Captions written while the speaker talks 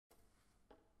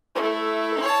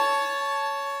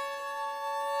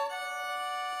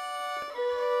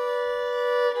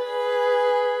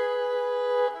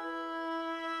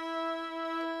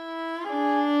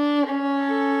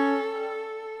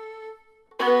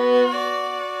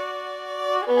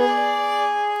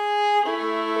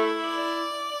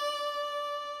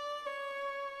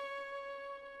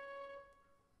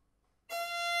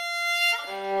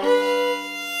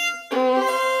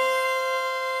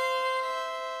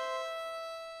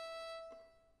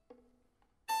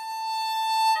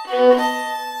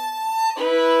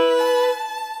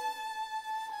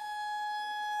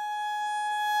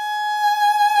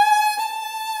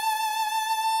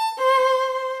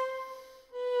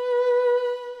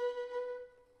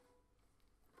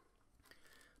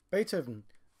Beethoven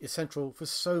is central for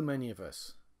so many of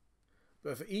us,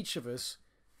 but for each of us,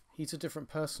 he's a different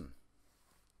person.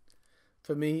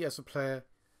 For me, as a player,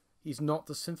 he's not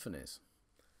the symphonies.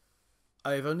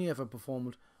 I have only ever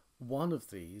performed one of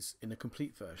these in a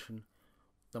complete version,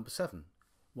 number 7,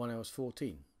 when I was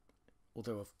 14,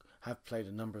 although I have played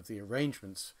a number of the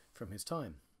arrangements from his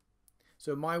time.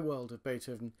 So my world of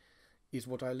Beethoven is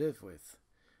what I live with.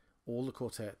 All the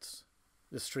quartets,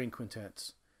 the string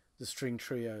quintets, the string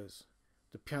trios,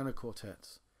 the piano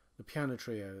quartets, the piano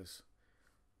trios,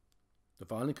 the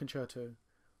violin concerto,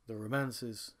 the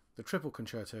romances, the triple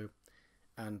concerto,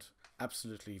 and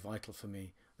absolutely vital for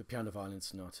me, the piano violin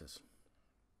sonatas.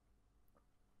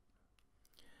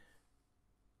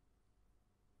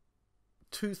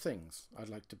 Two things I'd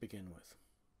like to begin with.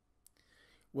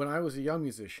 When I was a young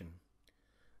musician,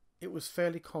 it was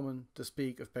fairly common to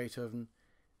speak of Beethoven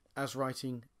as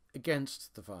writing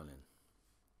against the violin.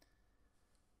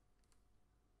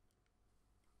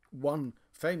 One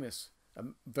famous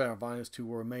violinist who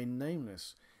will remain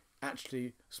nameless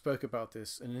actually spoke about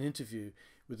this in an interview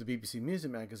with the BBC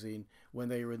Music magazine when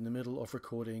they were in the middle of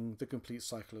recording the complete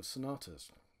cycle of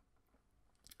sonatas.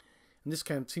 And this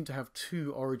seemed to have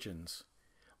two origins.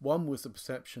 One was the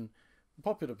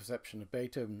popular perception of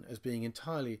Beethoven as being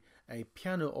entirely a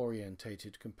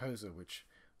piano-orientated composer, which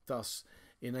thus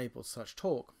enabled such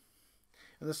talk.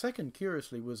 And the second,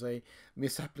 curiously, was a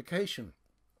misapplication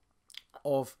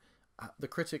of the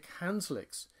critic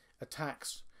Hanslick's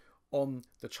attacks on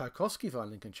the Tchaikovsky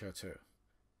violin concerto,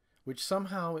 which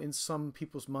somehow in some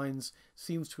people's minds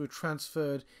seems to have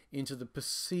transferred into the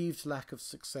perceived lack of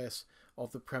success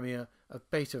of the premiere of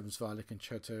Beethoven's violin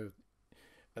concerto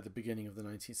at the beginning of the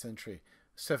 19th century,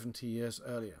 70 years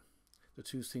earlier. The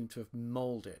two seem to have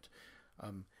melded.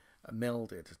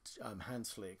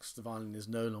 Hanslick's "The violin is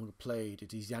no longer played,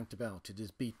 it is yanked about, it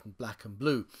is beaten black and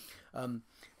blue,"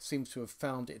 seems to have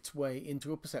found its way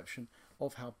into a perception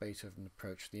of how Beethoven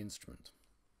approached the instrument.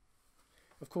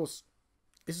 Of course,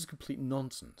 this is complete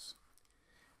nonsense.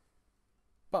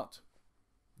 But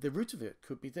the root of it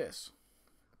could be this.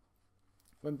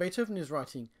 When Beethoven is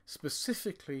writing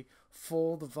specifically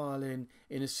for the violin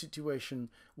in a situation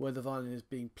where the violin is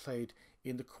being played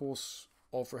in the course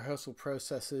of rehearsal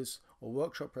processes or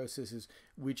workshop processes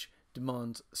which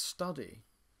demand study,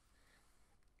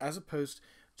 as opposed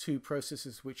to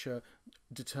processes which are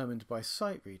determined by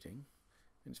sight reading,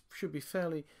 it should be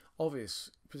fairly obvious,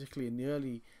 particularly in the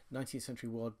early 19th century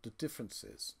world, the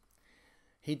differences.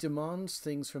 He demands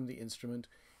things from the instrument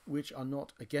which are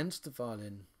not against the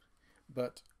violin,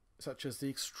 but such as the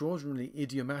extraordinarily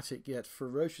idiomatic yet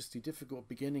ferociously difficult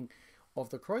beginning of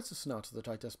the Kreutzer Sonata that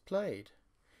I just played,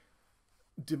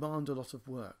 demand a lot of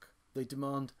work. They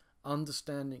demand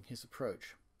understanding his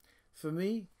approach. For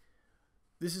me,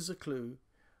 this is a clue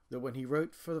that when he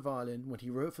wrote for the violin, when he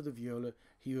wrote for the viola,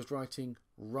 he was writing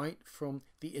right from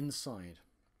the inside.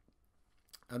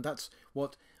 And that's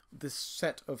what this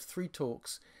set of 3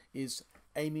 talks is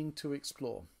aiming to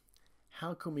explore.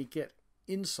 How can we get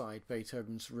inside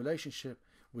Beethoven's relationship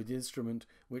with the instrument,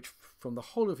 which from the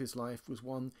whole of his life was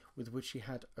one with which he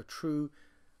had a true,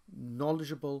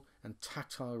 knowledgeable and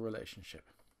tactile relationship.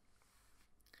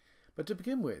 But to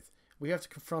begin with, we have to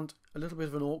confront a little bit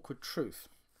of an awkward truth.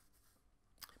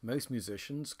 Most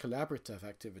musicians' collaborative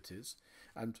activities,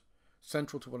 and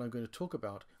central to what I'm going to talk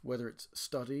about, whether it's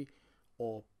study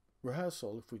or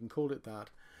rehearsal, if we can call it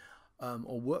that,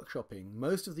 or workshopping,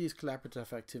 most of these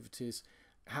collaborative activities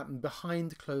happen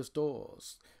behind closed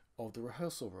doors of the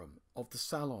rehearsal room, of the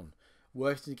salon,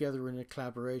 working together in a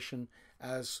collaboration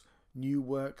as new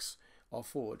works are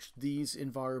forged. These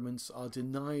environments are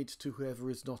denied to whoever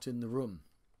is not in the room.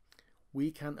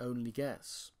 We can only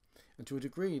guess. And to a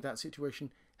degree, that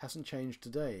situation hasn't changed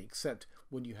today, except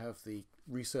when you have the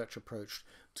research approach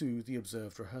to the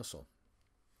observed rehearsal.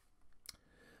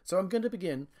 So I'm going to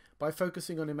begin by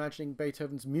focusing on imagining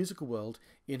Beethoven's musical world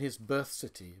in his birth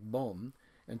city, Bonn,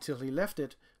 until he left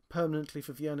it permanently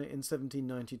for Vienna in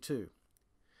 1792.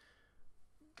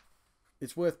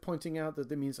 It's worth pointing out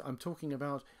that means I'm talking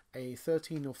about a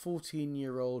 13 or 14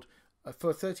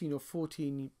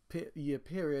 year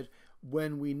period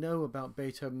when we know about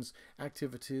Beethoven's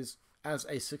activities as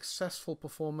a successful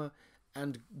performer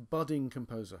and budding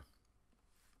composer.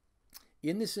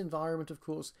 In this environment, of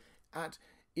course, at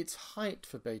its height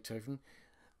for Beethoven,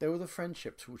 there were the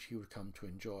friendships which he would come to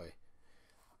enjoy.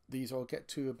 These I'll get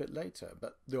to a bit later,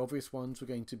 but the obvious ones were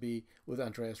going to be with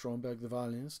Andreas Romberg, the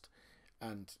violinist,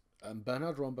 and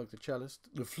Bernhard Romberg, the cellist,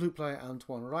 the flute player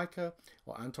Anton Reicher,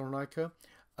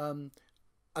 and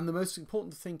the most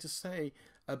important thing to say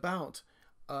about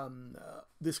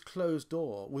this closed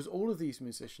door was all of these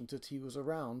musicians that he was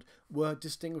around were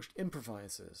distinguished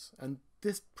improvisers. And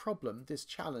this problem, this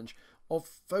challenge of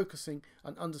focusing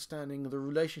and understanding the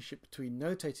relationship between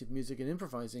notated music and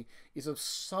improvising is a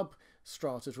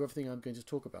substrata to everything I'm going to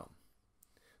talk about.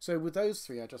 So with those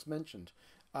three I just mentioned,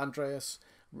 Andreas,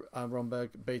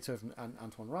 Romberg, Beethoven and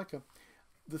Anton Reicher,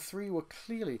 the three were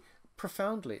clearly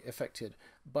profoundly affected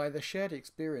by the shared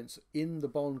experience in the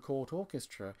Bonn Court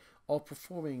Orchestra of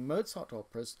performing Mozart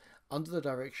operas under the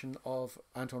direction of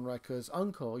Anton Reicher's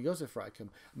uncle, Josef Reicher,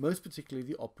 most particularly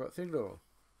the opera Figaro.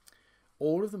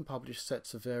 All of them published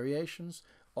sets of variations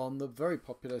on the very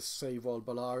popular Se vol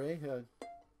volare.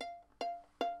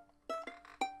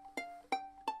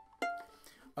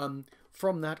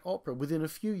 From that opera within a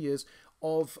few years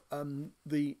of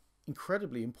the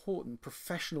incredibly important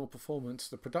professional performance,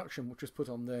 the production which was put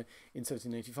on there in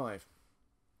 1785.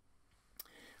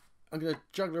 I'm going to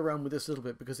juggle around with this a little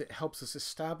bit because it helps us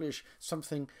establish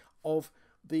something of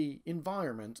the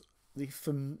environment, the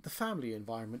family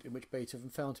environment in which Beethoven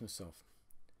found himself.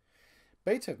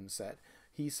 Beethoven said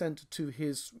he sent to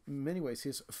his, in many ways,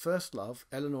 his first love,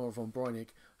 Eleanor von Breunig,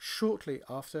 shortly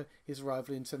after his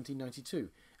arrival in 1792.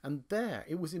 And there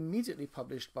it was immediately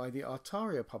published by the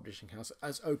Artaria publishing house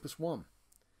as Opus 1.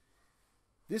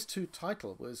 This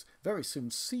title was very soon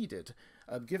ceded,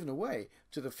 given away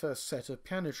to the first set of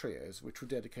piano trios which were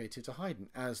dedicated to Haydn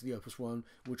as the Opus 1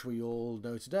 which we all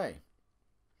know today.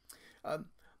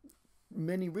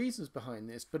 Many reasons behind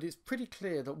this, but it's pretty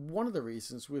clear that one of the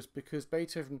reasons was because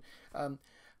Beethoven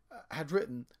had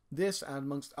written this and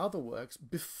amongst other works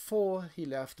before he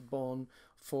left Bonn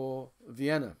for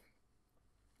Vienna.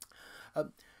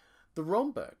 The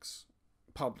Rombergs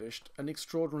published an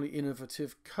extraordinarily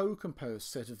innovative co-composed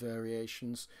set of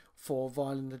variations for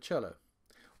violin and cello,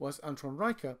 whilst Anton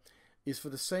Reicher is for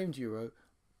the same duo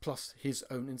plus his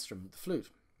own instrument, the flute.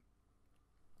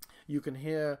 You can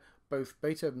hear both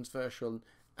Beethoven's version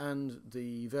and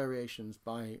the variations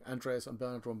by Andreas and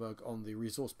Bernhard Romberg on the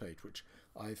resource page, which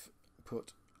I've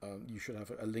put, you should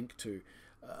have a link to.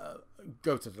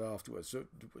 Go to that afterwards. So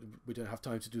we don't have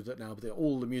time to do that now, but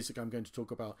all the music I'm going to talk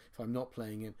about, if I'm not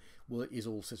playing it, is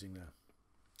all sitting there.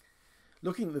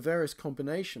 Looking at the various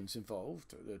combinations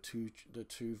involved,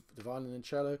 the violin and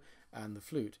cello and the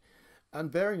flute, and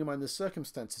bearing in mind the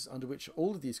circumstances under which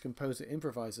all of these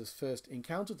composer-improvisers first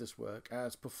encountered this work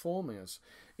as performers,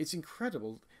 it's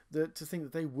incredible to think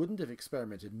that they wouldn't have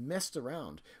experimented, messed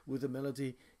around with the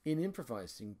melody in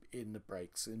improvising, in the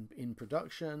breaks, in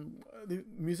production. The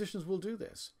musicians will do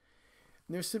this.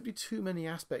 And there are simply too many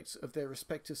aspects of their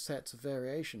respective sets of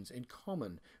variations in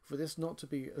common for this not to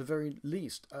be, at the very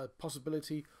least, a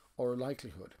possibility or a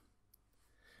likelihood.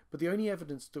 But the only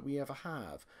evidence that we ever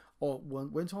have, or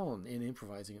went on in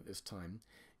improvising at this time,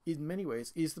 in many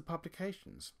ways is the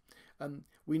publications.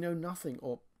 We know nothing,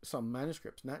 or some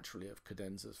manuscripts naturally of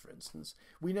cadenzas, for instance.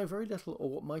 We know very little or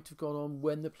what might have gone on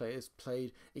when the players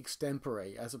played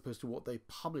extempore as opposed to what they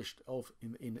published of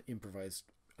in improvised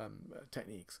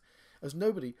techniques, as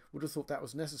nobody would have thought that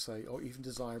was necessary or even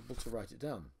desirable to write it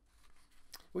down.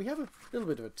 We have a little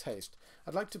bit of a taste.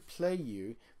 I'd like to play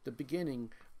you the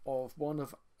beginning of one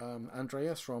of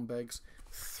Andreas Romberg's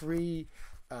three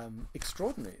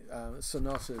extraordinary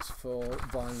sonatas for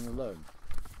violin alone.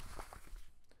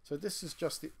 So this is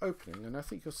just the opening, and I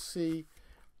think you'll see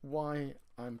why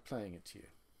I'm playing it to you.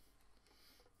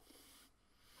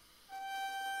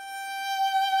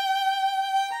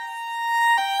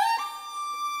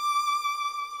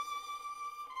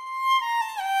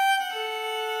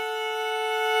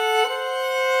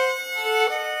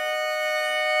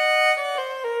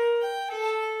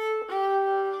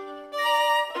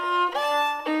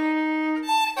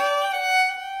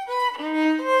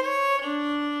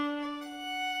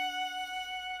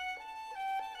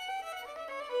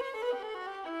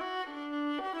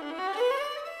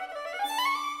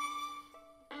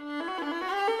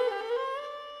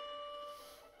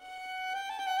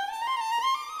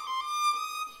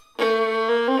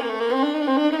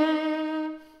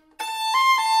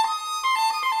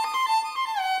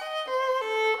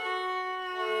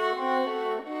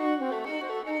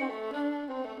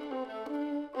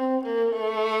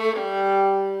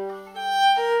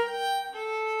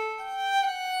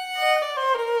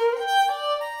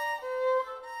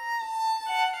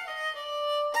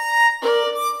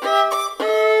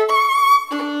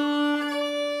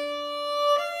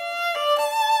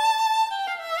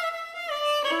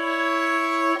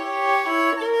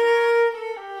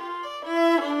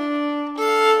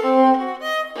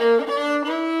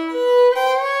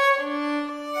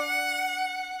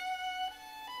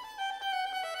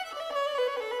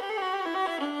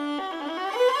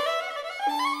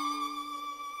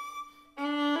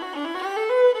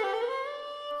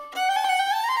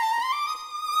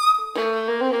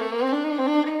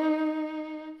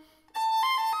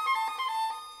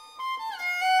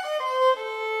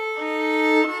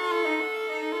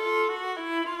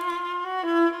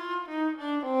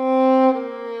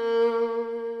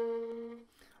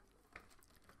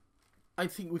 I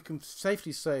think we can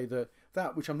safely say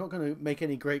that which I'm not going to make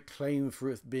any great claim for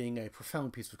it being a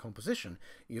profound piece of composition,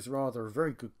 is rather a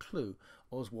very good clue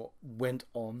as what went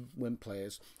on when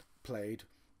players played.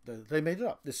 They made it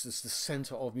up. This is the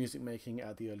centre of music making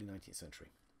at the early 19th century.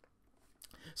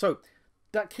 So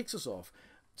that kicks us off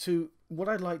to what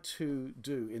I'd like to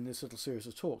do in this little series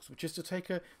of talks, which is to take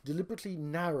a deliberately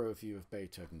narrow view of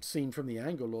Beethoven, seen from the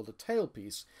angle or the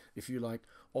tailpiece, if you like,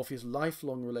 of his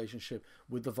lifelong relationship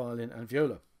with the violin and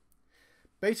viola.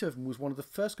 Beethoven was one of the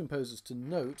first composers to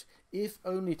note, if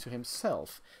only to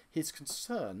himself, his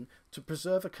concern to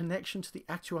preserve a connection to the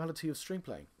actuality of string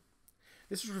playing.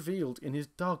 This was revealed in his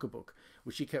Tagebuch,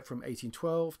 which he kept from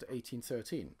 1812 to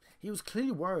 1813. He was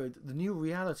clearly worried that the new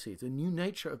reality, the new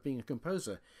nature of being a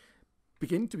composer,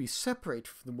 beginning to be separated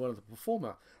from the world of the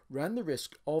performer, ran the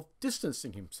risk of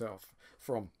distancing himself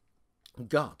from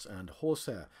gut and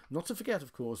horsehair, not to forget,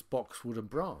 of course, boxwood and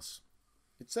brass.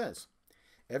 It says,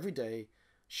 every day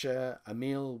share a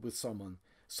meal with someone,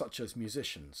 such as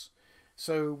musicians.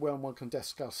 So when one can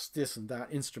discuss this and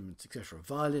that instrument, etc.,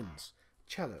 violins,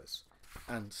 cellos,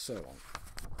 and so on.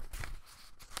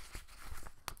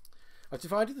 I've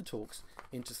divided the talks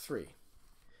into three.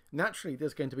 Naturally,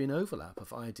 there's going to be an overlap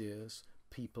of ideas,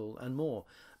 people, and more,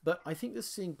 but I think that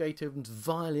seeing Beethoven's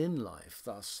violin life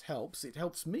thus helps. It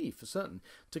helps me, for certain,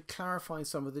 to clarify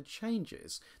some of the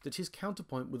changes that his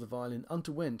counterpoint with the violin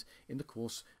underwent in the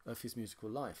course of his musical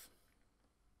life.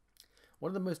 One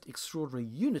of the most extraordinary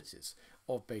unities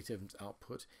of Beethoven's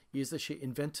output is the sheer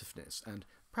inventiveness and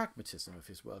pragmatism of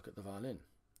his work at the violin.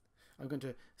 I'm going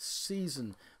to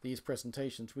season these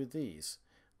presentations with these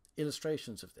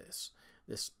illustrations of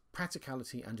this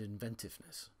practicality and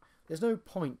inventiveness. There's no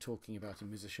point talking about a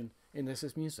musician unless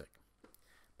it's music.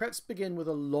 Let's begin with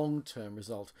a long-term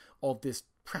result of this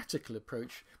practical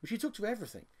approach, which he took to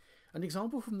everything. An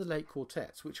example from the late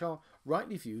quartets, which are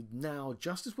rightly viewed now,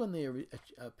 just as when they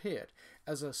appeared,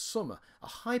 as a summa, a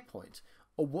high point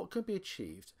of what can be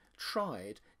achieved,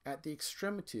 tried at the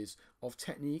extremities of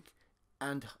technique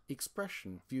and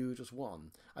expression viewed as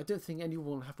one. I don't think anyone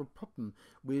will have a problem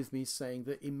with me saying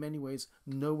that in many ways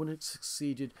no one had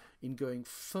succeeded in going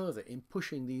further, in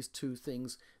pushing these two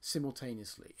things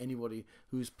simultaneously. Anybody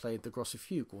who's played the grosse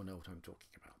fugue will know what I'm talking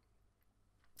about.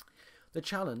 The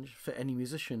challenge for any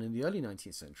musician in the early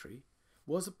 19th century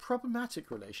was a problematic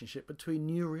relationship between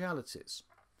new realities,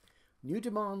 new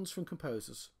demands from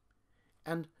composers,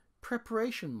 and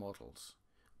preparation models,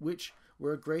 which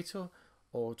were to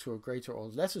a greater or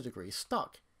lesser degree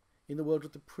stuck in the world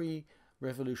of the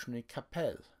pre-revolutionary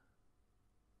Kapelle.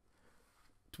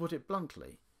 To put it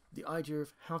bluntly, the idea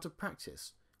of how to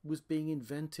practice was being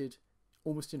invented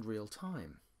almost in real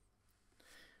time.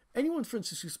 Anyone, for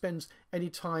instance, who spends any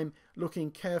time looking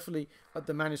carefully at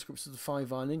the manuscripts of the 5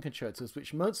 violin concertos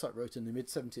which Mozart wrote in the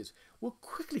mid-70s will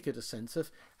quickly get a sense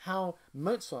of how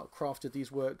Mozart crafted these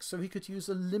works so he could use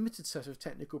a limited set of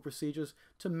technical procedures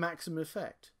to maximum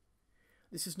effect.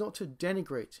 This is not to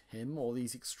denigrate him or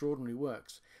these extraordinary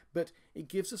works, but it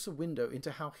gives us a window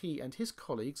into how he and his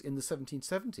colleagues in the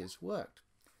 1770s worked.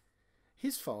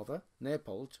 His father,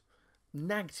 Leopold,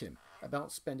 nagged him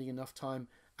about spending enough time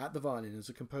at the violin as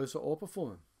a composer or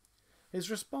performer.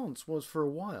 His response was for a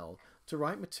while to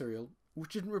write material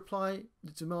which didn't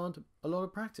demand a lot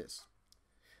of practice.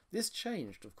 This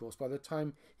changed, of course, by the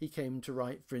time he came to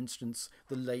write, for instance,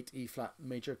 the late E-flat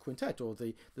major quintet, or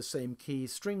the same key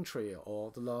string trio,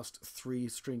 or the last 3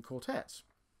 string quartets.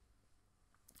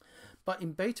 But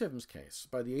in Beethoven's case,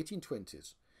 by the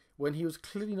 1820s, when he was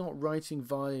clearly not writing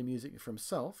violin music for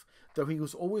himself, though he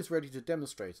was always ready to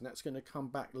demonstrate, and that's going to come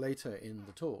back later in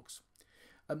the talks,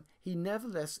 he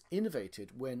nevertheless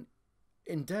endeavoured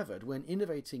when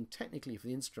innovating technically for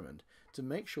the instrument to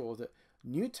make sure that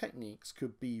new techniques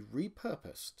could be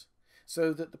repurposed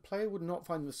so that the player would not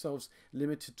find themselves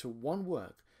limited to one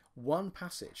work, one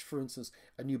passage, for instance,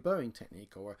 a new bowing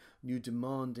technique or a new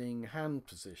demanding hand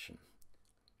position.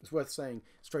 It's worth saying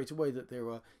straight away that there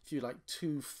are, if you like,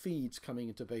 2 feeds coming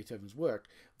into Beethoven's work.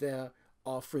 There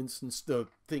are, for instance, the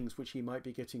things which he might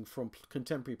be getting from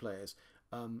contemporary players,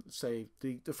 say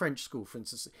the French school, for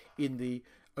instance. In the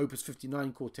Opus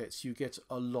 59 quartets, you get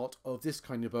a lot of this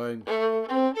kind of bowing.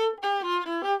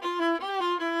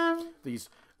 These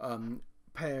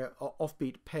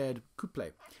offbeat paired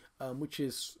couplet, which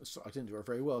is, I didn't do it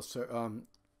very well, so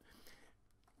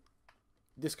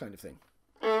this kind of thing.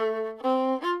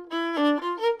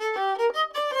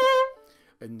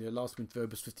 In the last movement of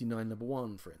Opus 59, number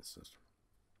 1, for instance.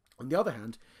 On the other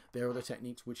hand, there are the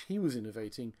techniques which he was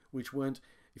innovating, which weren't,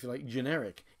 if you like,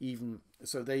 generic even.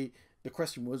 So the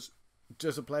question was,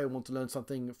 does a player want to learn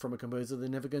something from a composer they're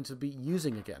never going to be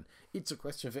using again? It's a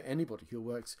question for anybody who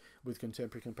works with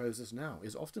contemporary composers now,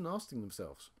 is often asking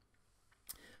themselves.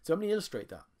 So let me illustrate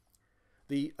that.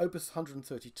 The Opus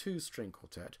 132 string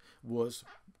quartet was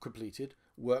completed,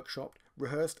 workshopped,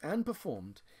 rehearsed and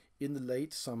performed in the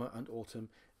late summer and autumn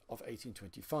of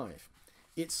 1825.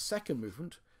 Its second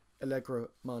movement, Allegro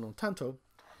ma non tanto,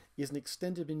 is an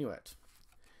extended minuet.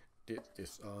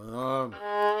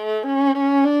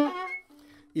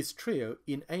 Its trio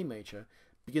in A major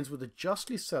begins with a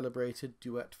justly celebrated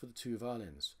duet for the two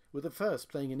violins, with the first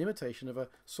playing an imitation of a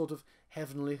sort of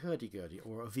heavenly hurdy-gurdy,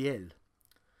 or a vielle.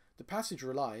 The passage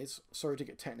relies, sorry to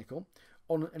get technical,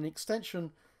 on an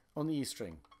extension on the E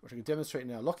string, which I can demonstrate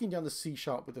now, locking down the C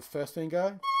sharp with the first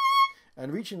finger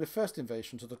and reaching the first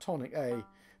inversion to the tonic A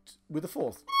with the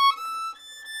fourth.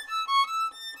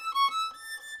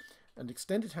 An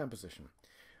extended hand position.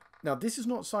 Now this is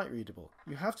not sight readable.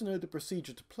 You have to know the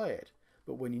procedure to play it,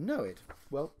 but when you know it,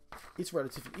 well, it's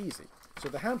relatively easy. So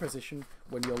the hand position,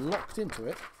 when you're locked into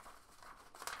it,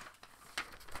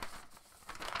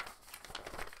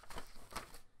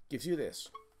 gives you this.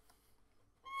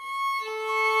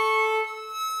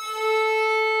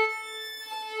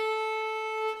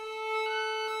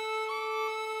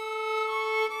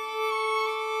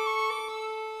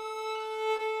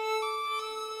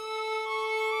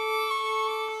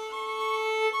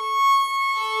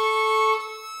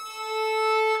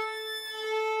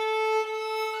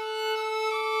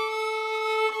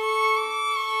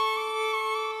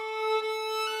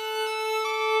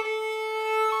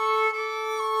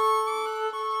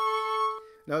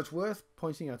 Now it's worth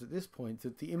pointing out at this point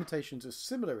that the imitations of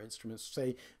similar instruments,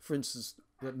 say for instance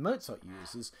that Mozart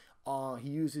uses, he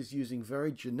uses using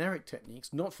very generic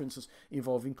techniques, not for instance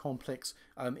involving complex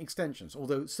extensions,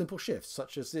 although simple shifts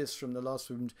such as this from the last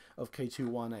movement of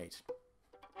K218.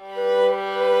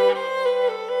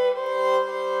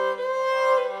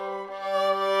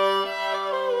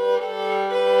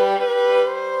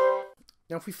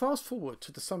 Now if we fast forward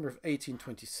to the summer of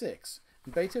 1826,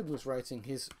 Beethoven was writing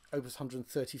his Opus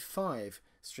 135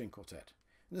 string quartet.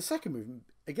 And the second movement,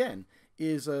 again,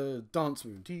 is a dance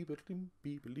movement, but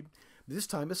this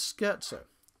time a scherzo.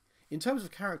 In terms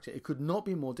of character, it could not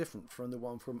be more different from the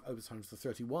one from Opus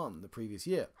 131 the previous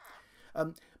year.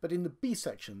 But in the B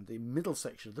section, the middle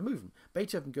section of the movement,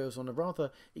 Beethoven goes on a rather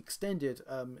extended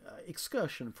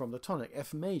excursion from the tonic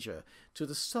F major to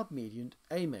the submedian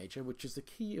A major, which is the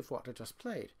key of what I just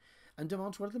played, and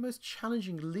demands one of the most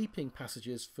challenging leaping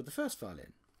passages for the first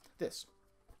violin. This.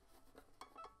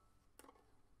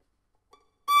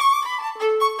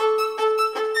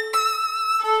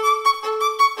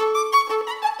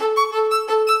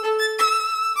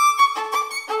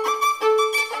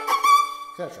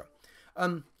 Etc.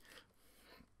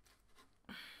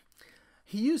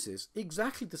 He uses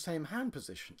exactly the same hand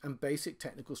position and basic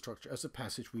technical structure as the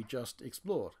passage we just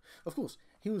explored. Of course,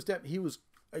 he was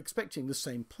expecting the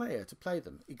same player to play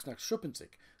them, Ignaz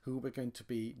Schuppanzig, who we're going to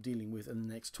be dealing with in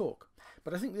the next talk.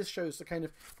 But I think this shows the kind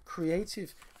of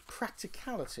creative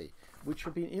practicality which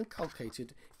had been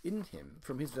inculcated in him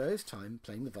from his various time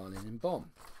playing the violin in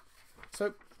Bonn.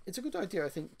 So it's a good idea, I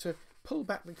think, to pull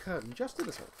back the curtain just a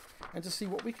little and to see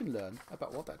what we can learn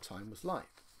about what that time was like.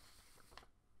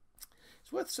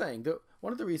 It's worth saying that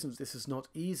one of the reasons this is not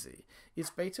easy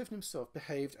is Beethoven himself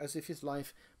behaved as if his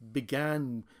life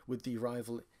began with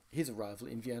his arrival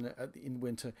in Vienna in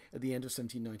winter at the end of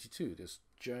 1792, this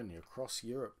journey across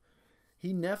Europe.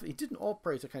 He didn't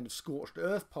operate a kind of scorched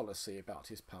earth policy about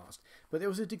his past, but there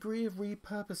was a degree of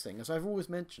repurposing, as I've always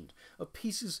mentioned, of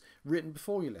pieces written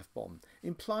before he left Bonn,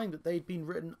 implying that they'd been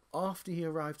written after he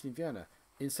arrived in Vienna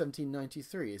in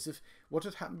 1793, as if what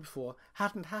had happened before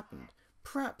hadn't happened.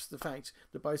 Perhaps the fact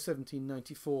that by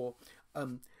 1794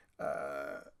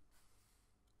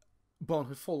 Bonn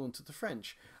had fallen to the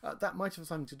French, that might have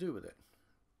something to do with it.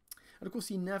 And of course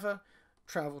he never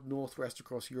travelled northwest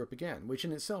across Europe again, which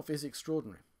in itself is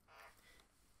extraordinary.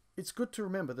 It's good to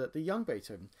remember that the young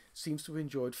Beethoven seems to have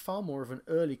enjoyed far more of an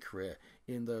early career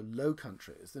in the Low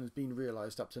Countries than has been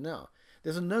realised up to now.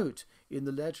 There's a note in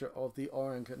the ledger of the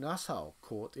Orang-Nassau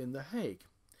court in The Hague.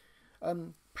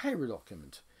 Payroll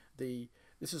document.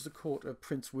 This is the court of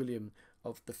Prince William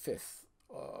of the Fifth.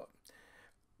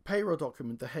 Payroll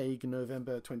document, The Hague,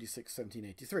 November 26,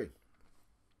 1783.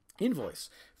 Invoice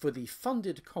for the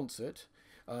funded concert,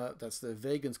 that's the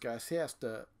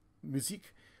Wegensgeisterte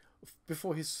Musik,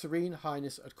 before His Serene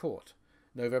Highness at Court,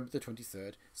 November the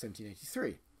 23rd,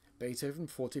 1783. Beethoven,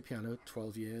 forte piano,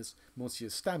 12 years. Monsieur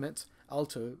Stamitz,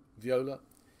 alto, viola.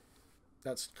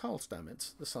 That's Karl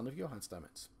Stamitz, the son of Johann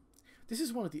Stamitz. This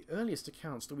is one of the earliest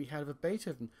accounts that we have of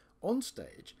Beethoven on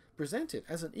stage, present it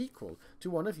as an equal to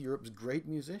one of Europe's great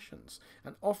musicians,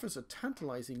 and offers a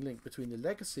tantalizing link between the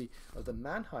legacy of the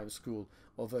Mannheim school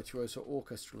of virtuoso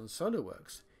orchestral and solo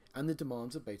works and the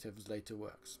demands of Beethoven's later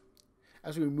works.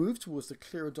 As we move towards the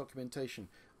clearer documentation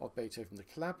of Beethoven the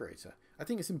collaborator, I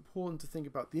think it's important to think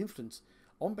about the influence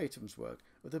on Beethoven's work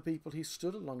of the people he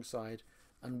stood alongside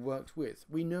and worked with.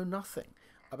 We know nothing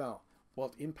about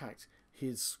what impact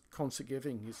his concert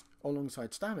giving, his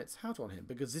alongside Stamitz, had on him,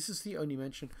 because this is the only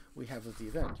mention we have of the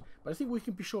event. But I think we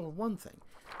can be sure of one thing.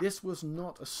 This was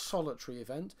not a solitary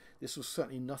event. This was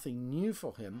certainly nothing new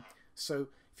for him. So,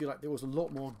 if you like, there was a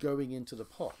lot more going into the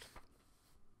pot.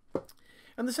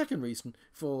 And the second reason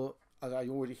for, as I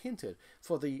already hinted,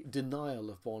 for the denial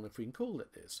of Bonn, if we can call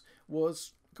it this,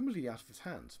 was completely out of his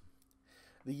hands.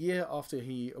 The year after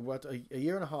he, a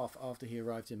year and a half after he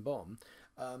arrived in Bonn,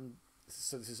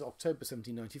 so this is October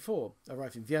 1794,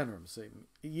 arrived in Vienna, I'm saying,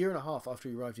 a year and a half after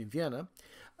he arrived in Vienna,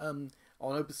 on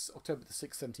October the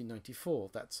 6th, 1794,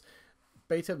 that's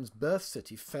Beethoven's birth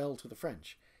city fell to the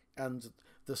French, and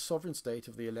the sovereign state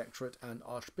of the electorate and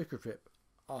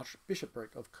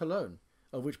archbishopric of Cologne,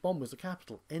 of which Bonn was the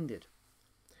capital, ended.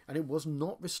 And it was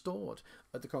not restored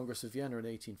at the Congress of Vienna in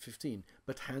 1815,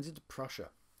 but handed to Prussia.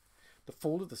 The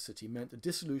fall of the city meant the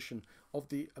dissolution of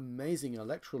the amazing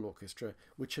electoral orchestra,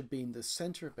 which had been the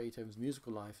centre of Beethoven's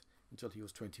musical life until he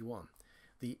was 21.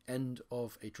 The end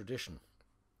of a tradition.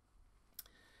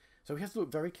 So we have to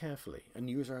look very carefully and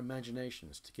use our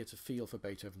imaginations to get a feel for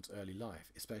Beethoven's early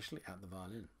life, especially at the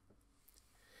violin.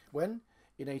 When,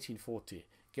 in 1840,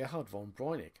 Gerhard von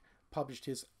Breunig published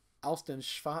his Aus den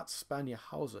Schwarzspanier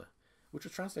Hause, which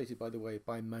was translated, by the way,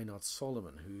 by Maynard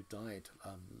Solomon, who died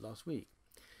last week,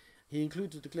 he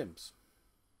included a glimpse.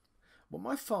 Well,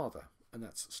 my father, and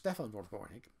that's Stefan von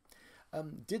Breunig,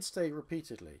 did say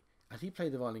repeatedly, and he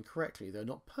played the violin correctly, though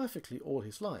not perfectly all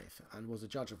his life, and was a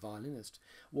judge of violinist,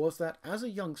 was that as a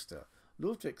youngster,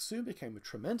 Ludwig soon became a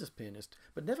tremendous pianist,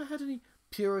 but never had any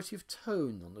purity of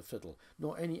tone on the fiddle,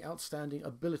 nor any outstanding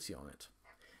ability on it.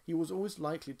 He was always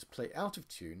likely to play out of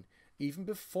tune, even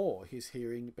before his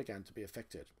hearing began to be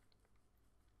affected.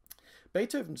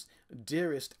 Beethoven's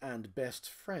dearest and best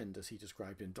friend, as he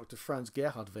described him, Dr. Franz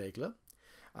Gerhard Wegeler,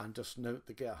 and just note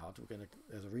the Gerhard,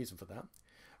 there's a reason for that,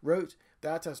 wrote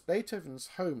that as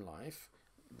Beethoven's home life,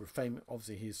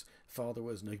 obviously his father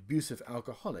was an abusive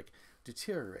alcoholic,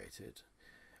 deteriorated,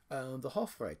 the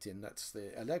Hofrätin, that's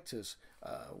the elector's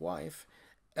wife,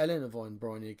 Elena von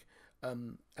Breunig,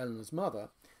 Eleanor's mother,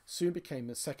 soon became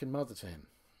a second mother to him.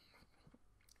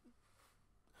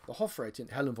 The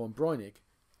Hofrätin, Helen von Breunig,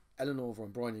 Eleanor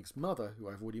von Breunig's mother, who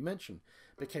I've already mentioned,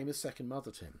 became a second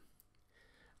mother to him.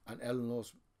 And Eleanor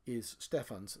is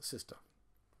Stefan's sister.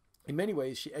 In many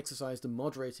ways, she exercised a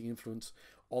moderating influence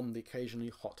on the occasionally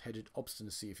hot-headed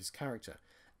obstinacy of his character.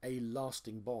 A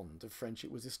lasting bond of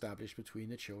friendship was established between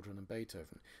the children and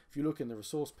Beethoven. If you look in the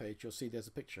resource page, you'll see there's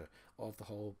a picture of the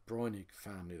whole Breunig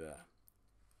family there.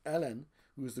 Ellen,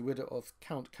 who was the widow of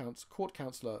court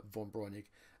councillor von Breunig,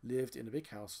 lived in a big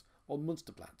house on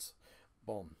Münsterplatz,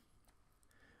 Bonn.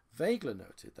 Wegeler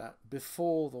noted that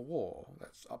before the war,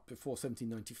 that's up before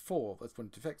 1794, that's when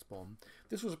it affects Bonn,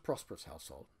 this was a prosperous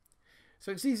household.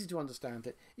 So it's easy to understand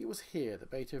that it was here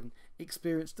that Beethoven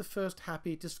experienced the first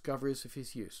happy discoveries of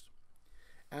his youth,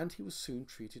 and he was soon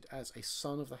treated as a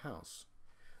son of the house.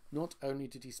 Not only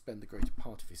did he spend the greater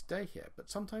part of his day here, but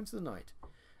sometimes the night,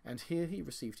 and here he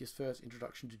received his first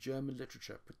introduction to German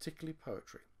literature, particularly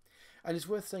poetry. And it's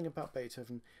worth saying about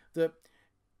Beethoven that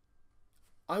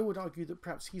I would argue that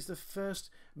perhaps he's the first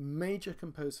major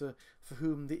composer for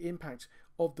whom the impact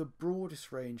of the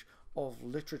broadest range of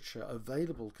literature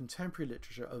available, contemporary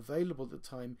literature available at the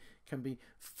time, can be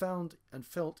found and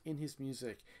felt in his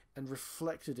music and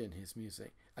reflected in his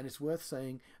music. And it's worth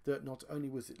saying that not only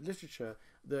was it literature,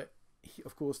 that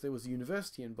of course there was a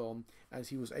university in Bonn, as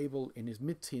he was able in his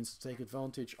mid-teens to take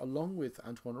advantage, along with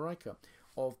Antoine Reicher,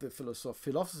 of the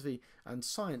philosophy and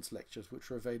science lectures which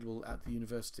were available at the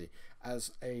university.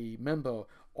 As a member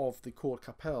of the court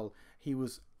Kapelle, he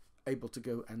was able to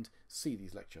go and see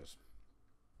these lectures.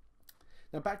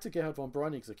 Now back to Gerhard von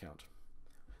Breunig's account,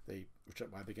 which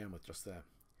I began with just there.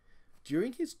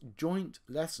 During his joint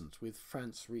lessons with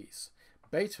Franz Ries,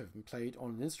 Beethoven played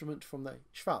on an instrument from the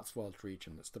Schwarzwald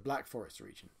region, that's the Black Forest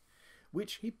region,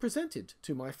 which he presented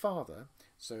to my father,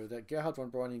 so that Gerhard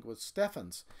von Breunig was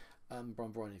Stefan's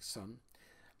von Breunig's son,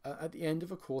 at the end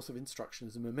of a course of instruction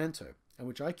as a memento, and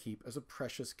which I keep as a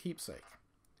precious keepsake.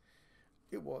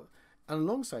 And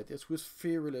alongside this was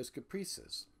Fiorillo's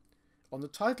Caprices. On the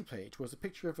title page was a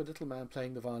picture of a little man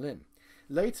playing the violin.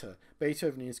 Later,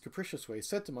 Beethoven, in his capricious way,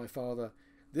 said to my father,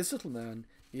 This little man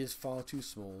is far too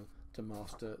small to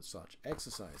master such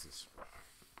exercises.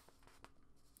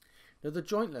 Now, the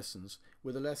joint lessons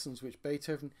were the lessons which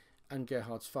Beethoven and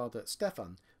Gerhard's father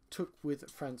Stefan took with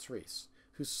Franz Ries,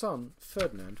 whose son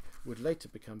Ferdinand would later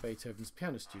become Beethoven's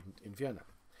piano student in Vienna.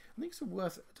 I think it's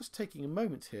worth just taking a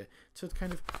moment here to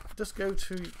kind of just go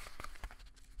to,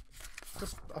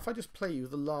 if I just play you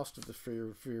the last of the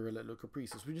Fiorillo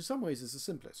Caprices, which in some ways is the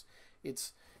simplest.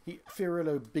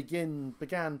 Fiorillo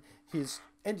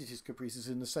ended his caprices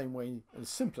in the same way, and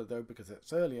simpler though, because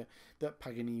that's earlier, that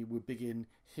Paganini would begin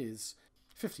his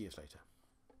 50 years later.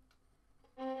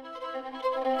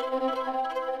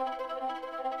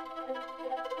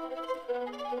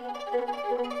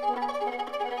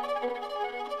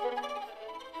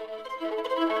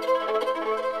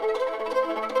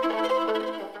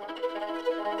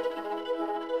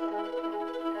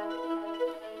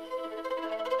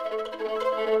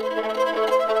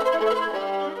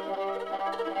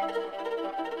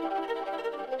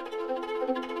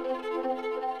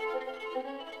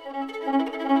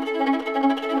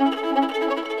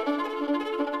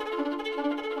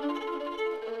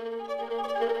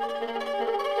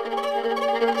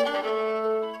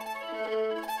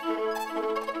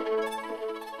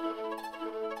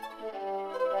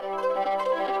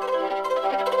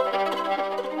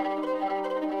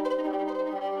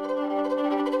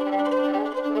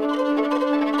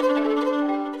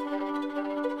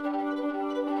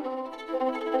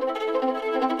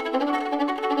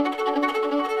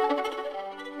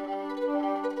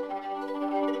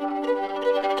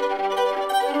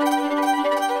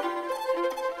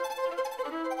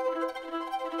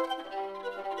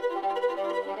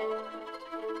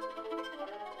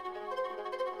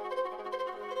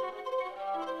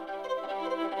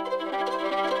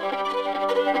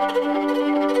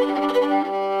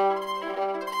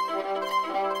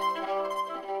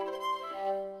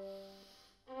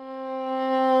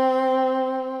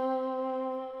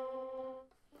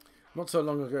 Not so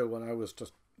long ago, when I was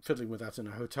just fiddling with that in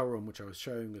a hotel room, which I was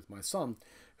showing with my son,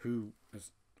 who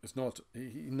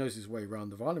he knows his way around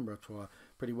the violin repertoire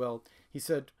pretty well, he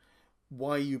said,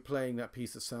 "Why are you playing that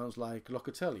piece that sounds like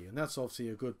Locatelli?" And that's obviously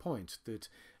a good point, that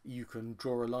you can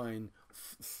draw a line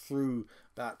through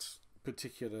that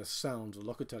particular sound, the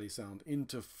Locatelli sound,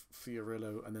 into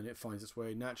Fiorillo, and then it finds its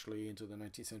way naturally into the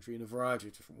 19th century in a variety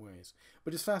of different ways.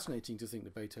 But it's fascinating to think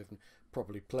that Beethoven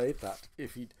probably played that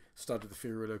if he'd studied the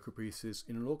Fiorillo Caprices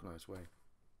in an organised way.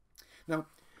 Now,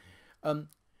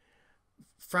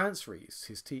 Franz Ries,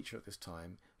 his teacher at this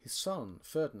time, his son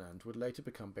Ferdinand would later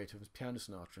become Beethoven's piano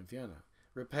sonata in Vienna,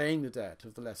 repaying the debt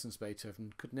of the lessons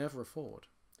Beethoven could never afford.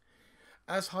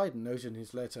 As Haydn noted in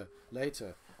his letter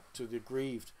later to the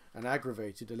aggrieved and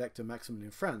aggravated Elector Maximilian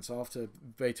of France after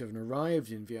Beethoven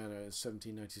arrived in Vienna in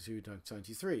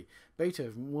 1792-93,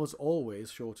 Beethoven was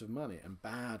always short of money and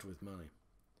bad with money.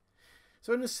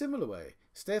 So in a similar way,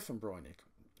 Stefan Breunig,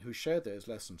 who shared those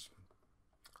lessons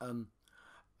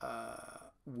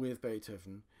with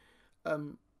Beethoven,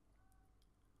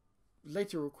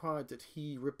 later required that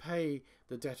he repay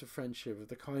the debt of friendship, of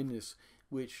the kindness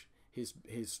which his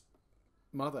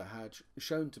mother had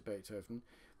shown to Beethoven,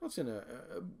 not in a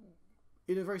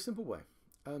very simple way.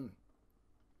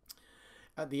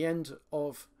 At the end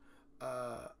of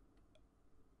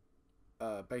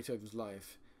Beethoven's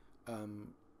life,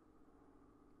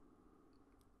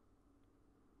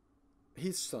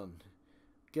 his son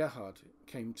Gerhard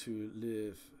came to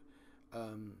live.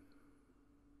 At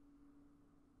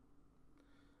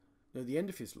the end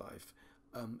of his life,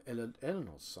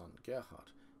 Eleanor's son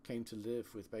Gerhard came to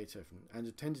live with Beethoven and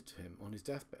attended to him on his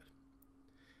deathbed.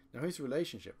 Now his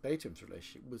relationship, Beethoven's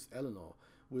relationship with Eleanor,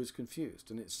 was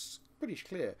confused, and it's pretty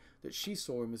clear that she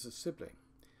saw him as a sibling,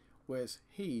 whereas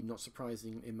he, not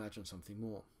surprisingly, imagined something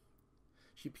more.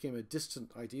 She became a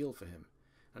distant ideal for him,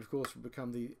 and of course would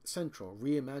become the central,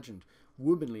 reimagined,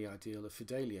 womanly ideal of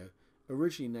Fidelio,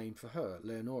 originally named for her,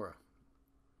 Leonora.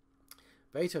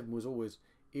 Beethoven was always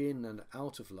in and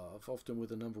out of love, often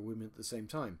with a number of women at the same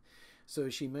time, so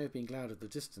she may have been glad of the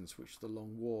distance which the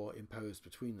long war imposed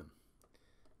between them.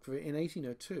 For in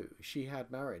 1802 she had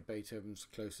married Beethoven's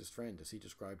closest friend, as he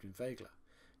described in Wegler.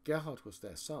 Gerhard was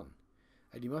their son,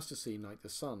 and he must have seemed like the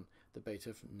son that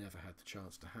Beethoven never had the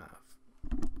chance to have.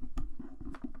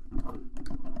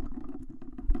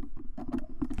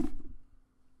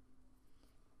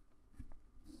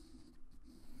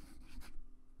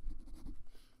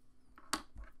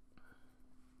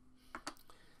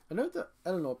 A note that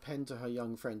Eleanor penned to her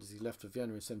young friend as he left for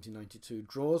Vienna in 1792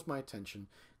 draws my attention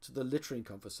to the littering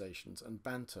conversations and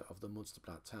banter of the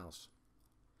Münsterplatz house.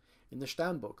 In the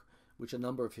Stammbuch, which a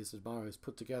number of his admirers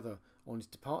put together on his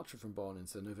departure from Bonn in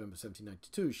November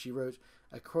 1792, she wrote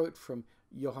a quote from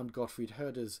Johann Gottfried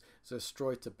Herder's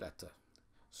Zerstreute Blätter,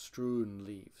 strewn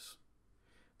leaves.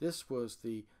 This was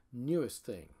the newest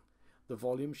thing. The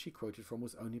volume she quoted from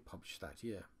was only published that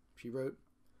year. She wrote,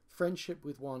 "Friendship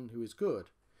with one who is good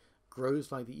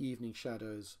grows like the evening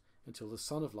shadows until the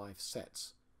sun of life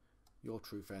sets. Your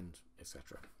true friend,"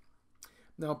 etc.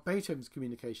 Now, Beethoven's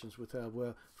communications with her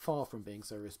were far from being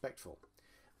so respectful.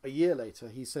 A year later,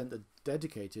 he sent a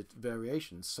dedicated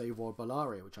variation, Savoir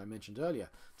Ballare, which I mentioned earlier,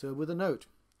 to her with a note.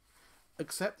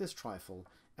 "Accept this trifle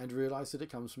and realize that it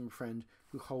comes from a friend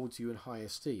who holds you in high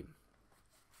esteem.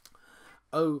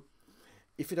 Oh,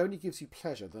 if it only gives you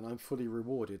pleasure, then I'm fully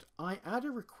rewarded. I add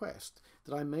a request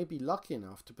that I may be lucky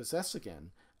enough to possess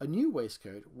again a new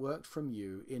waistcoat worked from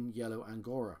you in yellow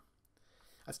Angora.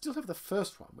 I still have the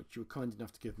first one, which you were kind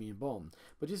enough to give me in Bonn,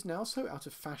 but it is now so out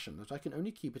of fashion that I can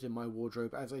only keep it in my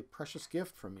wardrobe as a precious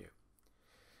gift from you.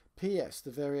 P.S. The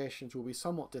variations will be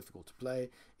somewhat difficult to play,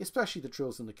 especially the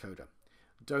trills and the coda.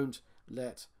 Don't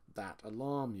let that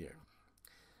alarm you.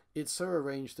 It's so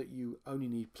arranged that you only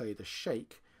need play the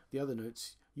shake. The other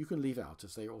notes you can leave out,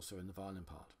 as they are also in the violin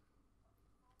part."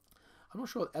 I'm not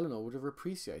sure that Eleanor would have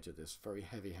appreciated this very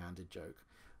heavy-handed joke.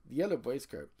 The yellow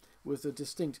waistcoat was the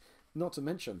distinct, not to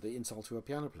mention the insult to her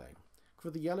piano playing,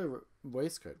 for the yellow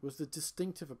waistcoat was the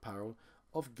distinctive apparel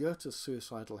of Goethe's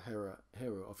suicidal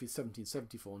hero of his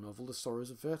 1774 novel The Sorrows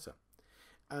of Werther.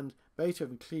 And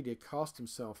Beethoven clearly cast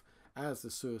himself as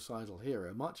the suicidal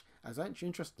hero, much as, actually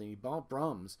interestingly,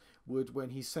 Brahms would when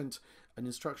he sent an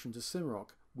instruction to Simrock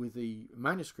with the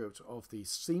manuscript of the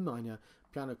C minor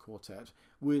piano quartet,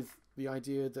 with the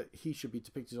idea that he should be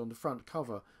depicted on the front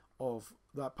cover of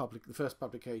the first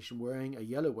publication wearing a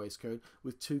yellow waistcoat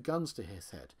with two guns to his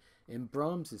head. In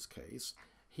Brahms's case,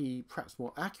 he perhaps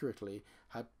more accurately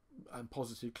had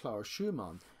posited Clara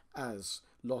Schumann as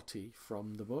Lottie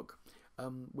from the book,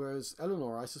 whereas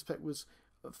Eleanor, I suspect, was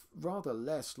rather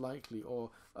less likely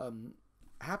or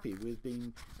happy with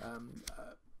being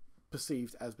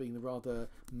perceived as being the rather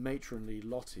matronly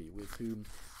Lottie with whom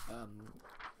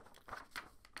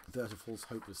Werther falls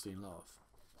hopelessly in love.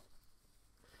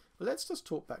 But let's just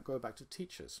go back to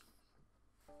teachers.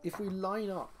 If we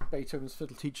line up Beethoven's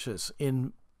fiddle teachers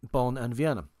in Bonn and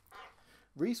Vienna,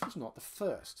 Ries was not the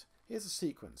first. Here's a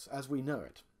sequence as we know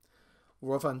it.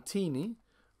 Rovantini,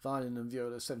 violin and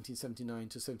viola, 1779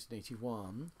 to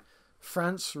 1781.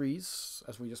 Franz Ries,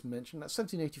 as we just mentioned, that's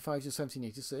 1785 to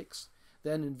 1786.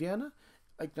 Then in Vienna,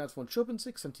 Ignaz von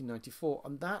Schubensig, 1794,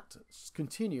 and that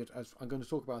continued, as I'm going to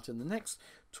talk about in the next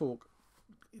talk,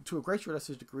 to a greater or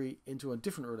lesser degree into a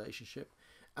different relationship,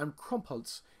 and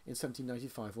Krumpholz in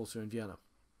 1795, also in Vienna.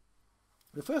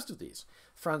 The first of these,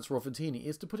 Franz Rovantini,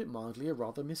 is, to put it mildly, a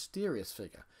rather mysterious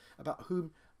figure, about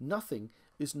whom nothing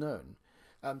is known,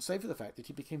 save for the fact that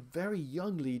he became very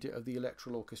young leader of the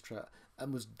Electoral Orchestra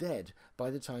and was dead by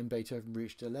the time Beethoven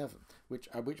reached 11,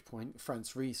 at which point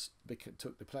Franz Ries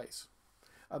took the place.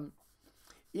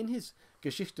 In his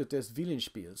Geschichte des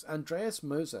Violinspiels, Andreas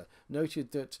Moser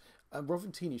noted that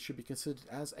Rovantini should be considered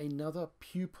as another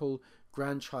pupil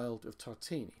grandchild of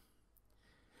Tartini.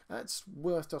 It's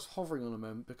worth just hovering on a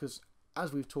moment because,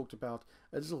 as we've talked about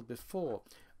a little before,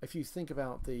 if you think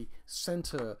about the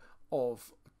centre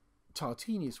of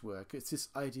Tartini's work, it's this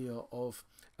idea of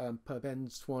per ben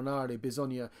suonare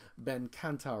bisogna ben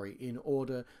cantare. In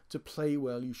order to play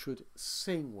well, you should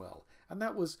sing well. And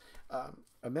that was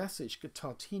a message that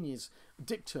Tartini's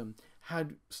dictum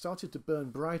had started to burn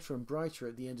brighter and brighter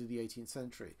at the end of the 18th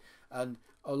century. And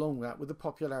along that, with the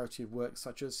popularity of works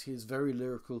such as his very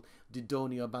lyrical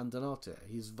Didonia Abbandonate,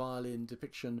 his violin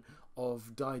depiction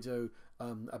of Dido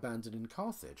abandoned in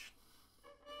Carthage.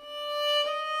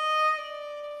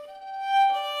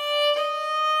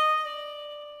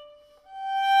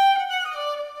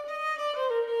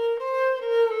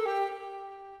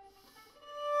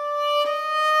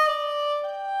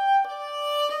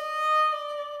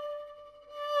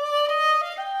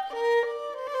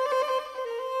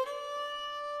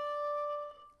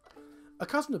 A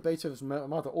cousin of Beethoven's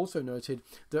mother also noted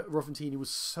that Rovantini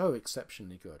was so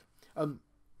exceptionally good.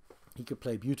 He could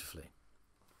play beautifully.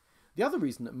 The other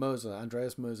reason that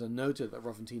Andreas Moser, noted that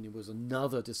Rovantini was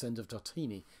another descendant of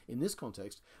Tartini in this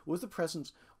context was the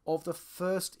presence of the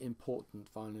first important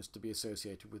violinist to be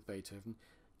associated with Beethoven,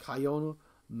 Caiono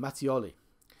Mattioli,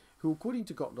 who, according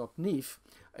to Gottlob Neef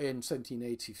in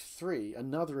 1783,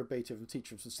 another of Beethoven's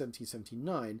teachers from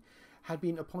 1779, had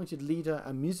been appointed leader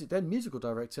and then musical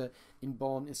director in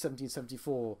Bonn in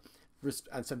 1774 and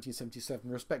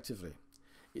 1777 respectively.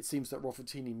 it seems that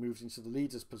Raffattini moved into the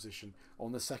leader's position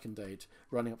on the second date,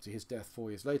 running up to his death 4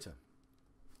 years later.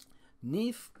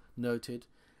 Neef noted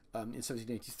in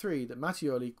 1783 that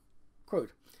Mattioli,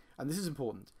 quote, and this is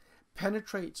important,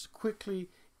 penetrates quickly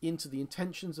into the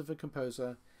intentions of a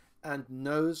composer and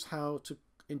knows how to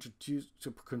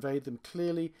convey them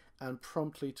clearly and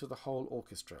promptly to the whole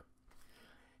orchestra.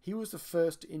 He was the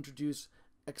first to introduce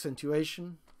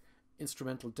accentuation,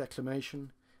 instrumental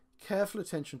declamation, careful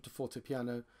attention to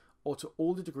fortepiano, or to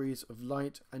all the degrees of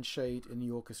light and shade in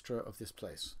the orchestra of this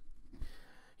place.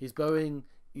 His bowing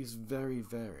is very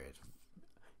varied.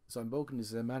 Sein Bogen is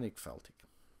sehr mannigfaltig.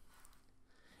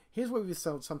 Here's where we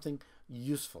found something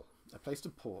useful, a place to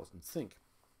pause and think.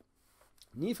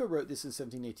 Neefe wrote this in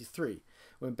 1783,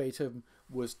 when Beethoven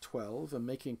was 12 and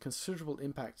making a considerable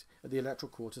impact at the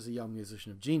Electoral Court as a young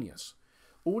musician of genius,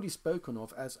 already spoken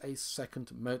of as a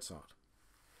second Mozart.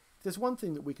 If there's one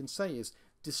thing that we can say is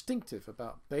distinctive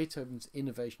about Beethoven's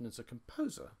innovation as a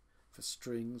composer for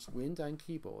strings, wind and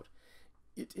keyboard,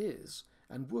 it is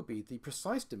and would be the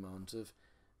precise demands of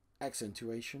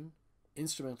accentuation,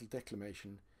 instrumental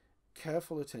declamation,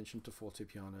 careful attention to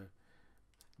fortepiano.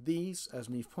 These, as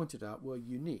Neefe pointed out, were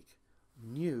unique,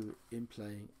 new in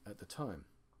playing at the time.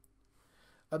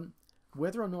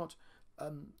 Whether or not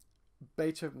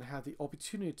Beethoven had the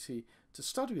opportunity to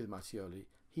study with Mattioli,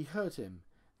 he heard him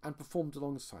and performed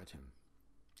alongside him.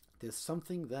 There's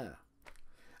something there.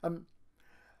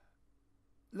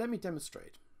 Let me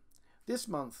demonstrate. This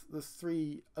month, the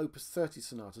 3 Opus 30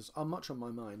 sonatas are much on my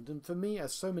mind, and for me,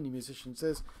 as so many musicians,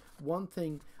 there's one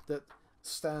thing that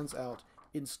stands out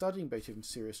in studying Beethoven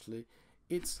seriously.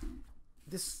 It's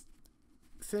this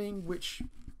thing which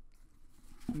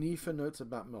Neefe notes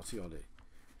about Mattioli: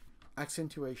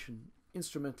 accentuation,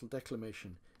 instrumental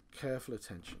declamation, careful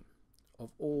attention of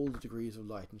all the degrees of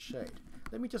light and shade.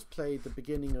 Let me just play the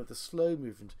beginning of the slow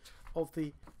movement of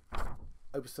the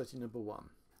Opus 30 number 1,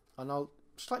 and I'll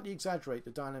slightly exaggerate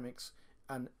the dynamics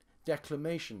and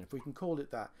declamation, if we can call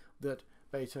it that, that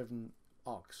Beethoven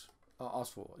asks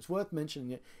for. It's worth mentioning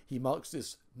that he marks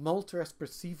this molto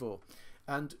espressivo,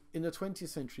 and in the 20th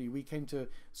century we came to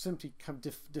simply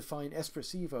define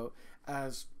espressivo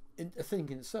as a thing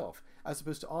in itself, as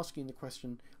opposed to asking the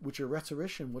question which a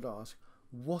rhetorician would ask: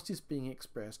 what is being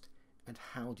expressed and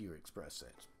how do you express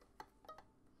it?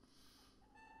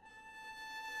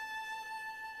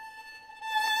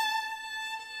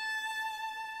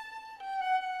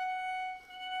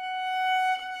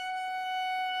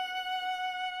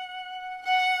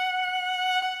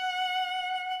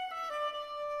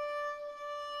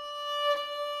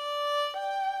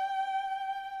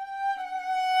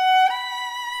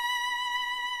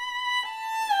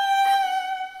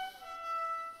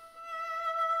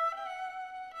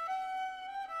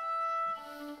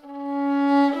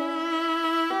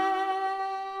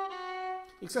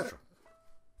 Etc.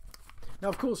 Now,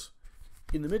 of course,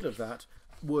 in the middle of that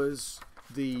was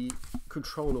the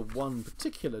control of one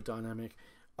particular dynamic,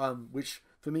 which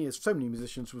for me, as so many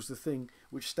musicians, was the thing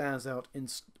which stands out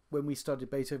when we studied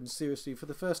Beethoven seriously for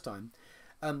the first time.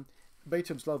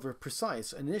 Beethoven's love of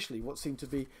precise, initially what seemed to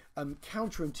be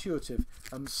counterintuitive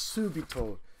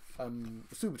subito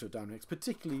dynamics,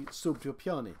 particularly subito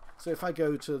piani. So if I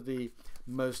go to the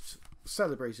most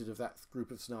celebrated of that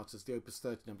group of sonatas, the Opus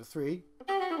 30 number 3,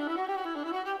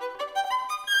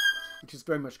 which is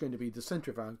very much going to be the centre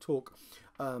of our talk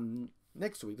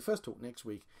next week, the first talk next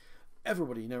week.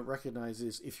 Everybody,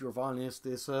 recognises, if you're a violinist,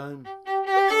 this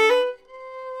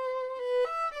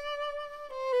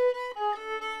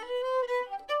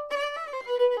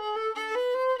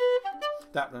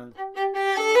that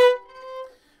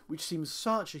which seems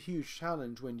such a huge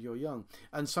challenge when you're young.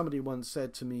 And somebody once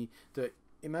said to me that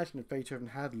imagine if Beethoven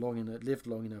had lived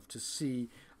long enough to see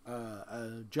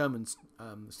a German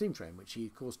steam train, which he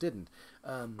of course didn't.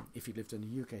 If he lived in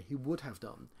the UK, he would have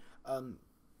done.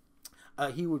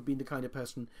 He would be the kind of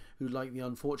person who, like the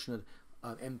unfortunate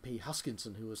MP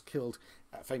Huskinson, who was killed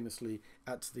famously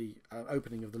at the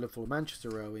opening of the Liverpool-Manchester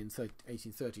Railway in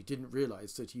 1830, didn't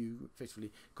realise that you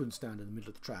effectively couldn't stand in the middle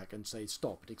of the track and say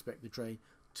stop and expect the train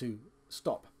to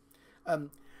stop. And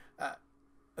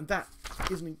that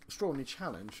is an extraordinary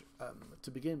challenge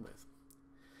to begin with.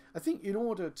 I think in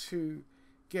order to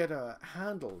get a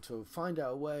handle, to find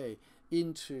our way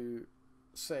into,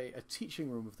 say, a teaching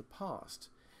room of the past,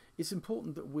 it's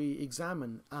important that we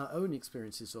examine our own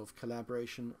experiences of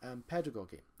collaboration and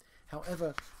pedagogy,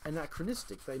 however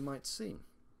anachronistic they might seem.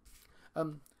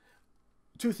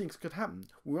 Two things could happen.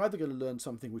 We're either going to learn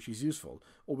something which is useful,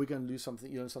 or we're going to learn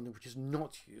something which is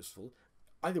not useful.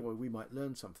 Either way, we might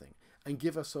learn something and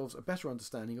give ourselves a better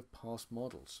understanding of past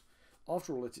models.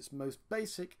 After all, at its most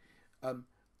basic,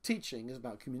 teaching is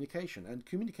about communication, and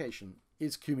communication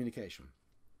is communication.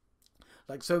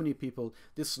 Like so many people,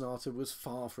 this sonata was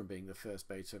far from being the first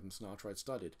Beethoven sonata I'd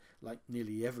studied. Like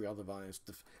nearly every other violinist,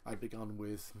 I'd begun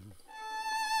with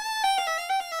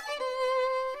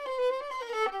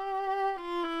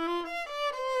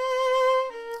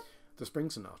the Spring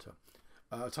Sonata,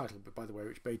 a title, by the way,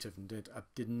 which Beethoven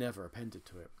did never appended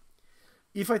to it.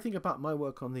 If I think about my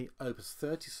work on the Opus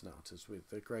 30 sonatas with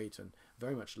the great and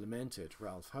very much lamented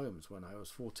Ralph Holmes when I was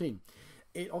 14,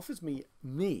 it offers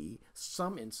me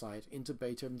some insight into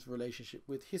Beethoven's relationship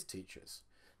with his teachers,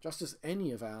 just as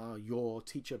any of your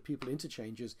teacher-pupil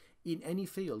interchanges in any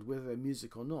field, whether they're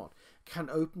music or not, can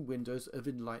open windows of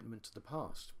enlightenment to the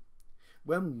past.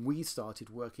 When we started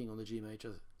working on the G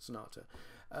major sonata,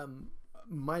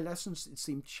 my lessons, it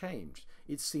seemed, changed.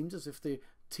 It seemed as if the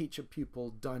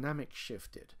teacher-pupil dynamic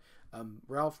shifted.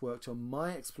 Ralph worked on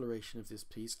my exploration of this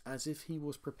piece as if he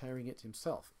was preparing it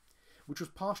himself, which was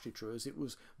partially true as it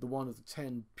was the one of the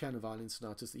 10 piano violin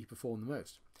sonatas that he performed the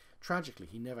most. Tragically,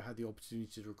 he never had the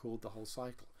opportunity to record the whole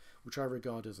cycle, which I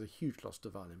regard as a huge loss to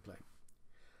violin playing.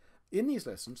 In these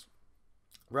lessons,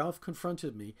 Ralph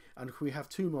confronted me, and we have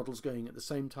two models going at the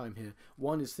same time here.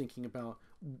 One is thinking about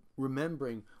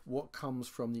remembering what comes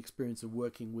from the experience of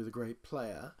working with a great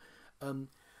player, and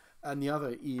the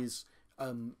other is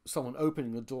someone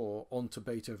opening a door onto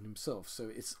Beethoven himself.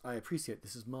 So I appreciate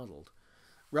this is muddled.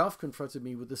 Ralph confronted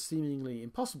me with the seemingly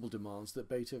impossible demands that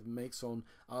Beethoven makes on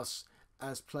us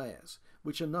as players,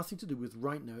 which are nothing to do with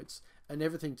right notes and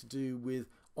everything to do with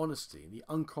honesty, the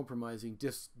uncompromising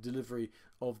delivery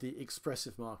of the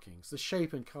expressive markings, the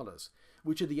shape and colours,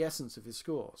 which are the essence of his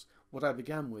scores. What I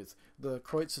began with, the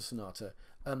Kreutzer Sonata,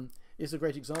 is a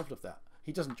great example of that.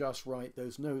 He doesn't just write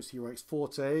those notes, he writes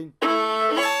forte,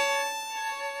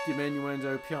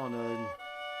 diminuendo, piano.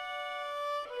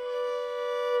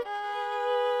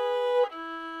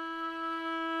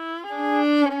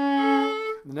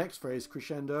 The next phrase,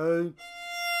 crescendo,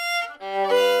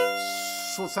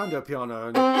 sforzando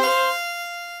piano.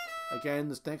 Again,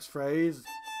 this next phrase,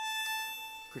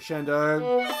 crescendo,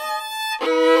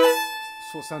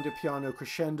 sforzando piano,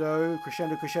 crescendo,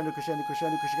 crescendo, crescendo, crescendo,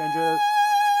 crescendo, crescendo,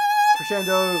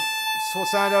 crescendo,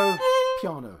 sforzando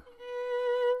piano.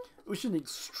 Which is an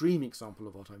extreme example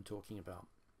of what I'm talking about.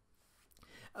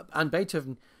 And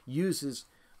Beethoven uses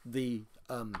the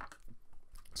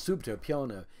subito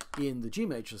piano in the G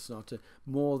major sonata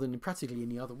more than in practically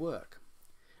any other work.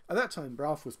 At that time,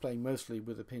 Ralph was playing mostly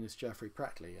with the pianist Geoffrey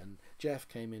Prattley, and Jeff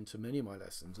came into many of my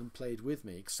lessons and played with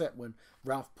me, except when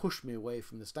Ralph pushed me away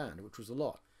from the stand, which was a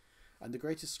lot. And the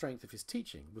greatest strength of his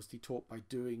teaching was he taught by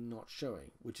doing, not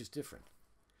showing, which is different.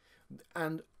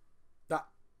 And that,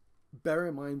 bear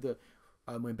in mind that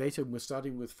when Beethoven was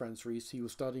studying with Franz Ries, he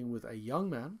was studying with a young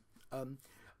man.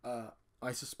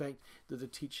 I suspect that the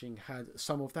teaching had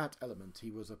some of that element.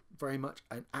 He was very much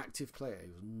an active player.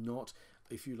 He was not,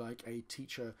 if you like, a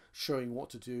teacher showing what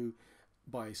to do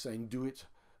by saying do it,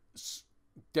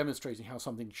 demonstrating how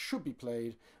something should be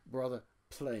played, rather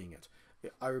playing it.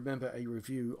 I remember a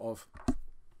review of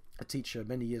a teacher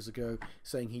many years ago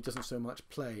saying he doesn't so much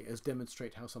play as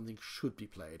demonstrate how something should be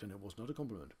played, and it was not a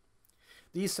compliment.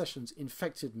 These sessions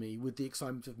infected me with the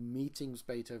excitement of meeting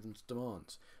Beethoven's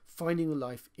demands, finding the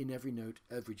life in every note,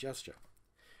 every gesture.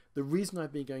 The reason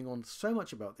I've been going on so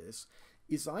much about this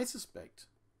is I suspect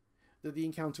that the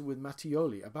encounter with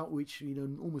Mattioli, about which you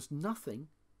know almost nothing,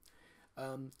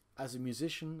 as a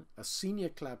musician, a senior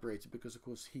collaborator, because of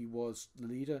course he was the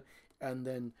leader, and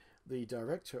then the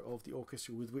director of the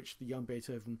orchestra with which the young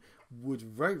Beethoven would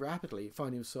very rapidly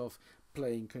find himself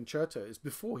playing concertos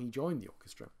before he joined the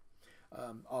orchestra.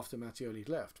 After Mattioli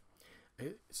left.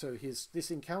 So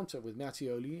this encounter with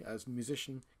Mattioli as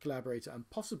musician, collaborator and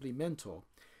possibly mentor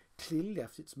clearly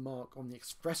left its mark on the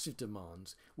expressive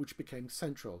demands which became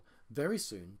central very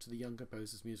soon to the young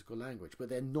composer's musical language, but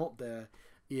they're not there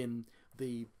in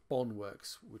the Bonn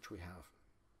works which we have.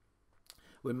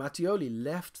 When Mattioli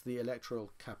left the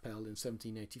Electoral Kapelle in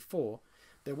 1784,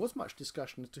 there was much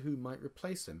discussion as to who might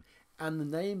replace him, and the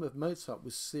name of Mozart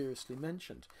was seriously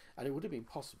mentioned, and it would have been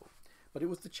possible. But it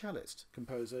was the cellist,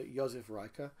 composer Josef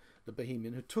Reicher, the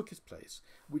Bohemian, who took his place,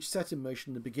 which set in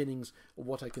motion the beginnings of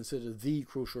what I consider the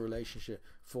crucial relationship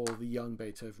for the young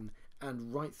Beethoven,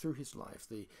 and right through his life,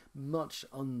 the much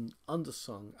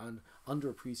undersung and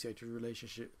underappreciated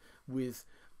relationship with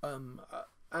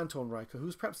Anton Reicher, who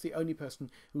was perhaps the only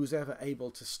person who was ever able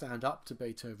to stand up to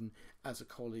Beethoven as a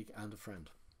colleague and a friend.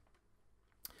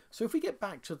 So if we get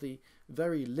back to the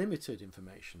very limited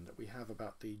information that we have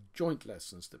about the joint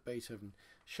lessons that Beethoven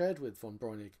shared with von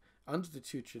Breunig under the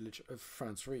tutelage of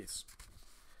Franz Ries.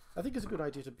 I think it's a good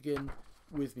idea to begin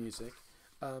with music.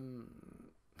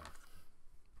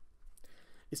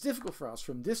 It's difficult for us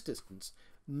from this distance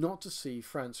not to see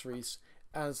Franz Ries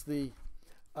as the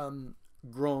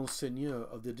grand seigneur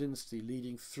of the dynasty,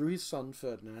 leading through his son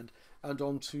Ferdinand and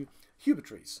on to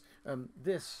Hubert Ries.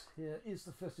 This here is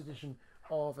the first edition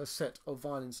of a set of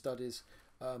violin studies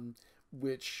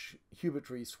which Hubert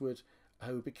Ries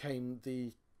who became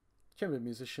the chamber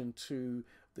musician to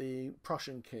the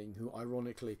Prussian king, who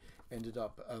ironically ended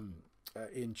up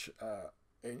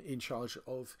in charge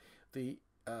of the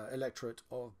electorate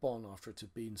of Bonn after it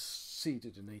had been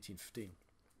ceded in 1815.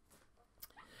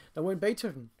 Now, when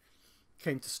Beethoven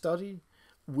came to study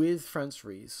with Franz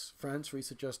Ries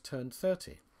had just turned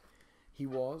 30. He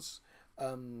was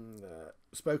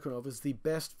spoken of as the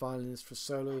best violinist for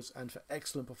solos and for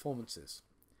excellent performances.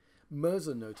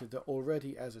 Moser noted that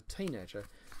already as a teenager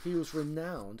he was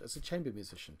renowned as a chamber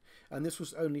musician, and this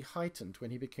was only heightened when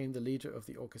he became the leader of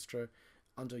the orchestra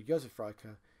under Josef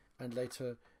Reicher and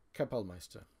later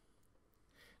Kapellmeister.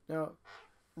 Now,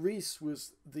 Ries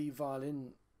was the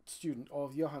violin student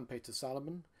of Johann Peter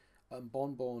Salomon,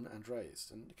 Bonn born and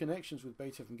raised, and connections with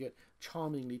Beethoven get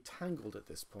charmingly tangled at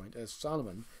this point, as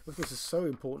Salomon, of course, is so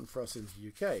important for us in the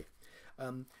UK,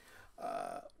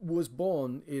 was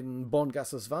born in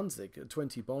Bonngasse 20,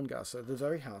 20 Bonngasse, the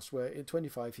very house where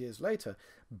 25 years later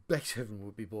Beethoven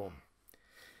would be born.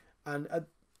 And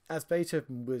as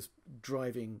Beethoven was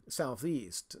driving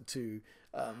southeast to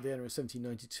Vienna in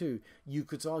 1792, you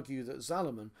could argue that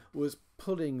Salomon was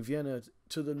pulling Vienna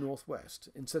to the northwest.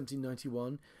 In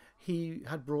 1791, he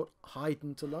had brought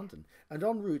Haydn to London, and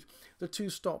en route the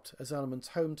two stopped at Salomon's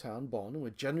hometown, Bonn, and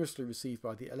were generously received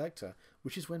by the Elector,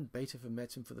 which is when Beethoven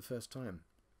met him for the first time.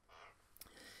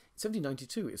 In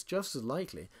 1792, it's just as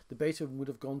likely that Beethoven would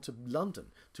have gone to London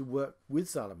to work with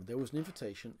Salomon. There was an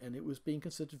invitation, and it was being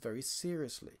considered very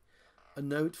seriously. A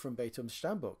note from Beethoven's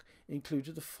Stammbuch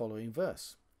included the following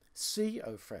verse: "See,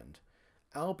 O friend,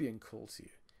 Albion calls you.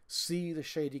 See the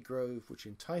shady grove which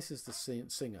entices the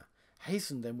singer.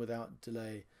 Hasten them without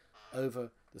delay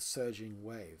over the surging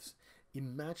waves."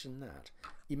 Imagine that.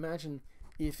 Imagine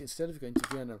if, instead of going to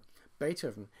Vienna,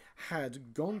 Beethoven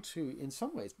had gone to, in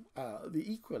some ways, the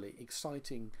equally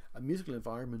exciting musical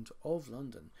environment of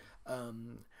London.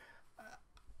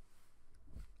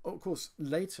 Of course,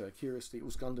 later, curiously,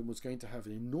 London was going to have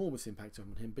an enormous impact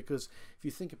on him, because if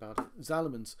you think about it,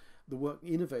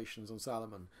 innovations on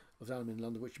Salomon in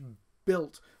London, which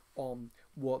built on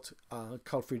what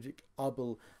Carl Friedrich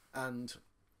Abel and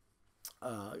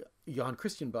Johann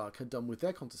Christian Bach had done with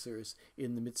their concert series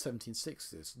in the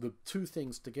mid-1760s. The two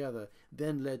things together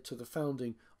then led to the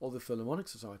founding of the Philharmonic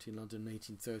Society in London in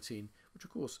 1813, which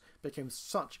of course became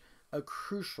such a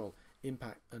crucial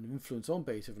impact and influence on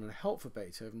Beethoven and help for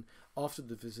Beethoven after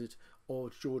the visit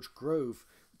of George Grove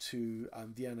to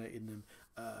Vienna in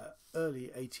the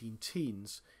early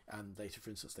 18-teens, and later, for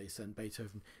instance, they sent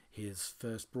Beethoven his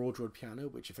first broad-rod piano,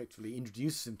 which effectively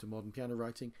introduces him to modern piano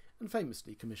writing, and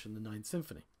famously commissioned the Ninth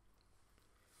Symphony.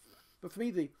 But for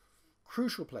me, the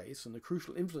crucial place and the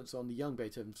crucial influence on the young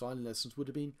Beethoven's violin lessons would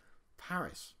have been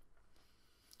Paris.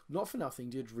 Not for nothing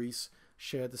did Ries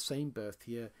share the same birth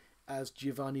here as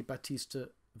Giovanni Battista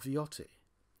Viotti.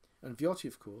 And Viotti,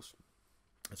 of course,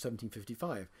 in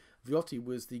 1755, Viotti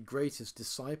was the greatest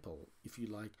disciple, if you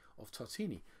like, of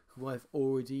Tartini, who I've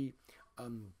already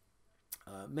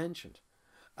mentioned,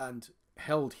 and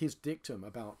held his dictum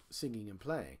about singing and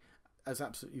playing as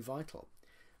absolutely vital.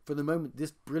 From the moment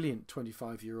this brilliant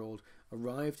 25-year-old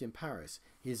arrived in Paris,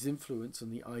 his influence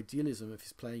and the idealism of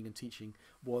his playing and teaching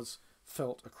was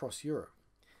felt across Europe.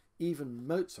 Even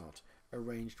Mozart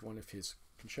arranged one of his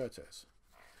concertos.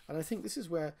 And I think this is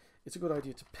where it's a good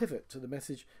idea to pivot to the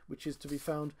message which is to be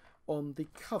found on the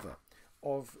cover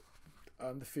of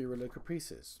the Figaro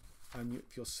Caprices. And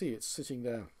you'll see it's sitting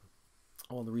there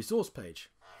on the resource page.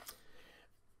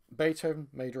 Beethoven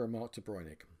made a remark to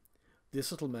Breunig: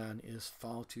 "This little man is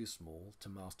far too small to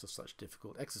master such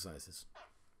difficult exercises."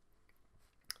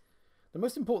 The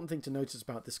most important thing to notice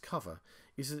about this cover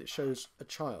is that it shows a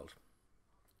child.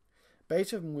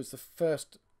 Beethoven was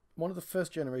one of the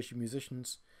first generation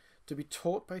musicians to be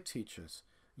taught by teachers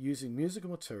using musical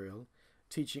material,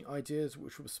 teaching ideas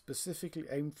which were specifically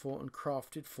aimed for and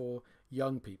crafted for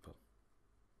young people.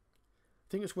 I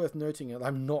think it's worth noting that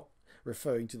I'm not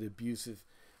referring to the abusive,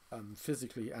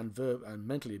 physically and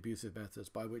mentally abusive methods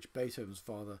by which Beethoven's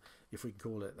father, if we can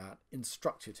call it that,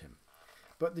 instructed him,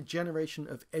 but the generation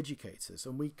of educators,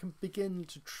 and we can begin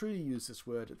to truly use this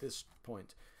word at this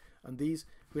point, and these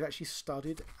who had actually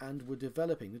studied and were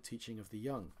developing the teaching of the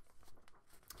young.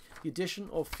 The edition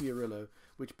of Fiorillo,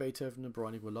 which Beethoven and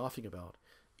Breuning were laughing about,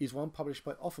 is one published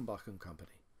by Offenbach and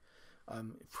Company.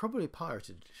 Probably a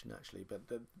pirated edition, actually, but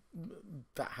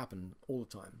that happened all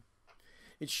the time.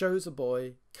 It shows a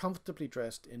boy comfortably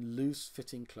dressed in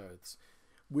loose-fitting clothes,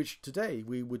 which today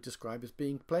we would describe as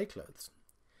being play clothes.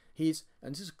 He's,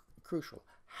 and this is crucial,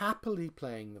 happily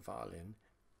playing the violin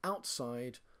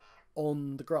outside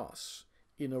on the grass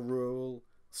in a rural,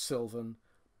 sylvan,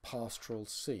 pastoral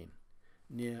scene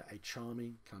near a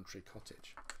charming country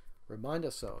cottage. Remind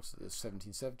ourselves that the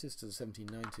 1770s to the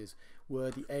 1790s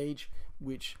were the age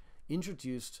which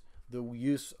introduced the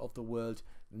use of the word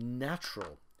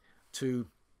natural to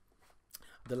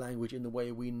the language in the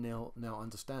way we now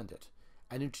understand it,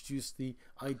 and introduced the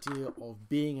idea of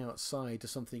being outside to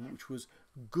something which was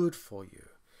good for you,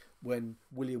 when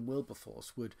William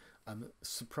Wilberforce would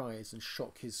surprise and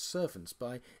shock his servants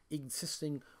by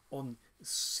insisting on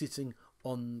sitting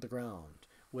on the ground,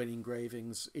 when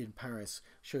engravings in Paris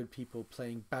showed people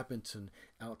playing badminton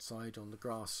outside on the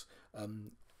grass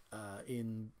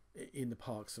in the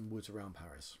parks and woods around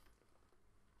Paris.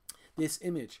 This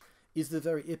image is the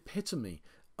very epitome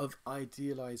of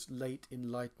idealized late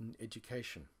Enlightened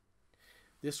education.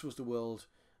 This was the world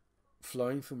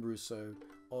flowing from Rousseau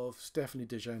of Stephanie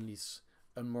de Genlis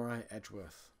and Maria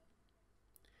Edgeworth.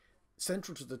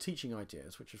 Central to the teaching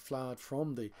ideas, which had flowered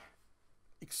from the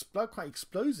quite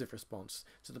explosive response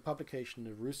to the publication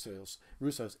of Rousseau's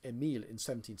Emile in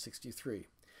 1763,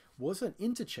 was an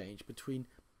interchange between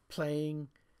playing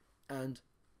and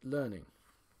learning.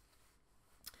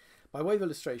 By way of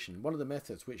illustration, one of the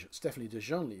methods which Stephanie de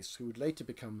Genlis, who would later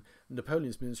become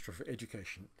Napoleon's Minister for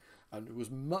Education, and who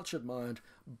was much admired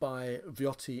by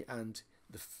Viotti and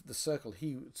the circle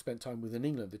he spent time with in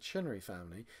England, the Chinnery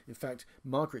family. In fact,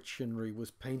 Margaret Chinnery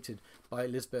was painted by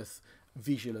Elizabeth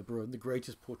Vigée-Lebrun, the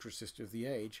greatest portraitist of the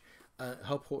age.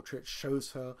 Her portrait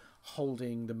shows her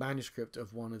holding the manuscript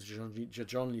of one of de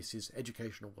Genlis's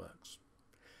educational works.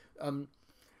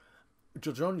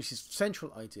 De Genlis's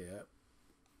central idea,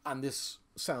 and this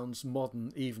sounds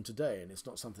modern even today, and it's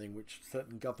not something which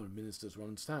certain government ministers will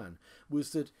understand,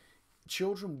 was that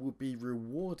children would be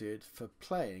rewarded for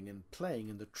playing, and playing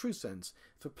in the true sense,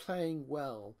 for playing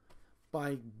well,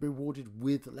 by rewarded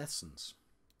with lessons.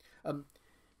 And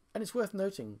it's worth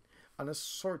noting, and I'm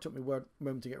sorry it took me a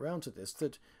moment to get around to this,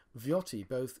 that Viotti,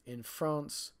 both in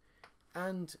France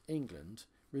and England,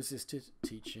 resisted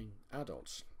teaching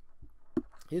adults.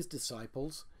 His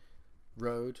disciples,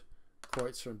 Rode,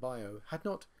 Kreutzer and Baillot, had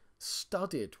not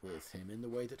studied with him in the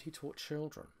way that he taught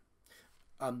children.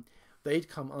 They'd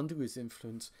come under his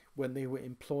influence when they were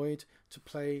employed to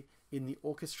play in the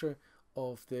orchestra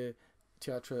of the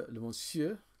Théâtre Le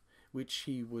Monsieur, which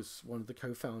he was one of the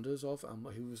co-founders of,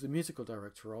 who was the musical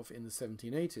director of in the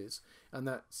 1780s, and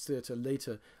that theatre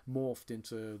later morphed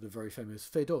into the very famous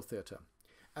Feydeau Theatre.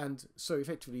 And so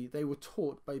effectively they were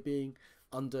taught by being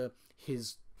under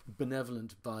his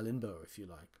benevolent violin bow, if you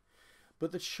like.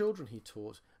 But the children he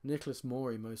taught, Nicholas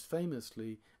Maury most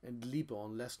famously, and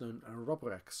Libon, less known, and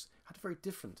Robrex, had a very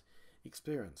different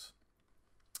experience.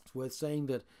 It's worth saying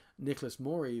that Nicholas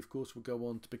Maury, of course, would go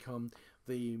on to become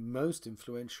the most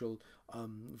influential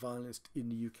violinist in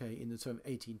the UK in the term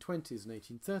 1820s and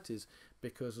 1830s,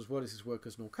 because as well as his work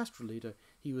as an orchestral leader,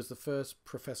 he was the first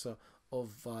professor of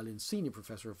violin, senior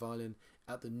professor of violin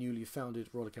at the newly founded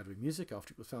Royal Academy of Music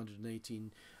after it was founded in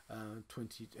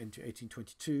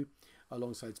 1822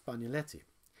 alongside Spagnoletti.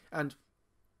 And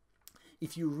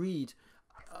if you read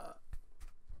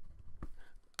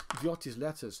Viotti's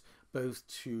letters both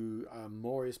to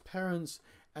Maury's parents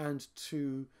and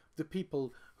to the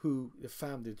people who,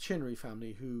 the Chinnery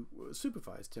family, who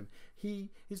supervised him, he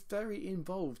is very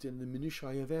involved in the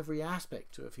minutiae of every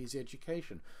aspect of his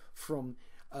education, from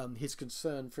his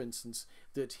concern, for instance,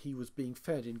 that he was being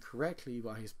fed incorrectly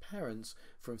by his parents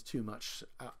from too much.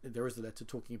 There is a letter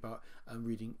talking about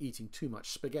eating too much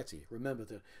spaghetti. Remember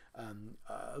that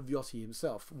Viotti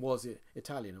himself was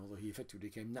Italian, although he effectively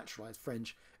became naturalized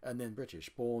French and then British,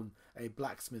 born a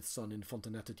blacksmith's son in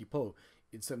Fontanetta di Po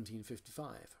in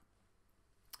 1755.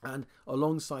 And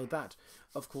alongside that,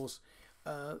 of course,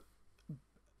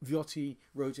 Viotti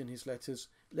wrote in his letters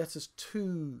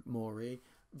to Maury,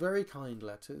 very kind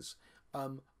letters,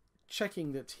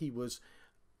 checking that he was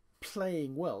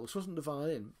playing well. This wasn't the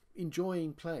violin,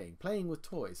 enjoying playing with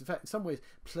toys. In fact, in some ways,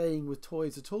 playing with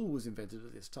toys at all was invented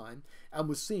at this time and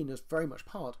was seen as very much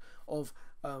part of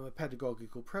a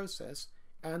pedagogical process,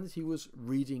 and that he was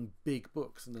reading big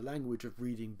books, and the language of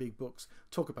reading big books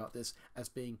talk about this as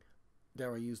being,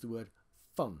 dare I use the word,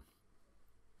 fun.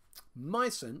 My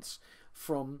sense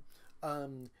from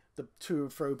the to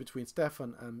and fro between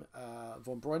Stefan and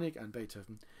von Breunig and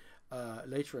Beethoven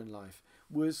later in life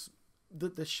was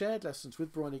that the shared lessons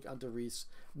with Breunig under Ries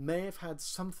may have had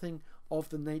something of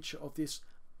the nature of this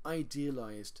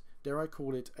idealized, dare I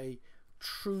call it, a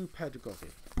true pedagogy,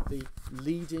 the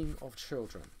leading of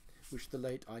children, which the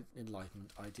late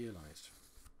Enlightenment idealized.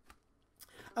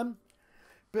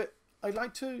 But I'd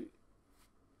like to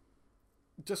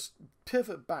just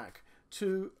pivot back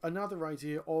to another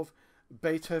idea of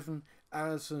Beethoven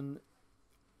as an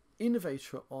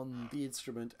innovator on the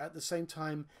instrument, at the same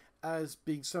time as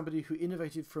being somebody who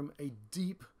innovated from a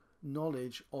deep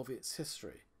knowledge of its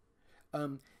history.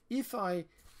 If I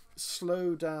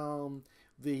slow down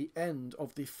the end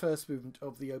of the first movement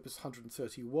of the Opus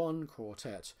 131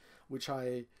 quartet, which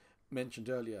I mentioned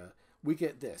earlier, we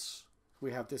get this.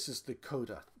 We have this as the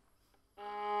coda.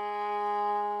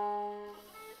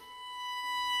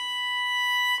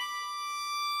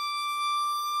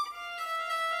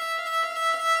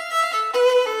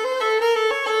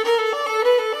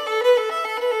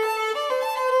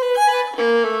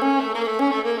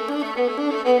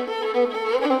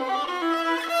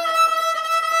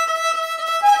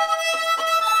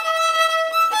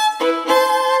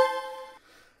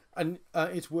 And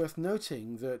it's worth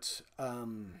noting that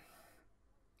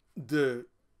the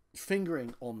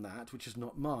fingering on that, which is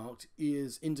not marked,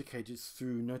 is indicated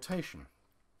through notation.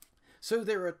 So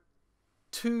there are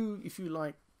two, if you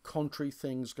like, contrary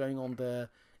things going on there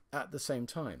at the same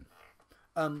time.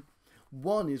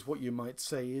 One is what you might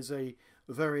say is a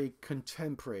very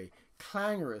contemporary,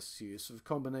 clangorous use of a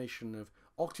combination of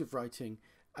octave writing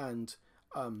and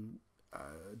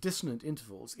dissonant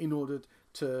intervals in order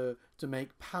to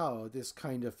make power this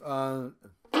kind of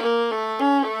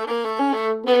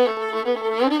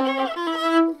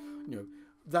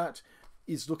that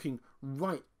is looking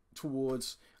right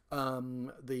towards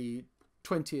the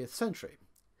 20th century.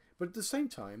 But at the same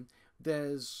time,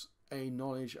 there's a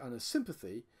knowledge and a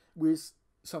sympathy with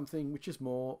something which is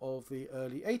more of the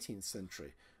early 18th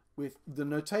century, with the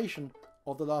notation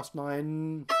of the last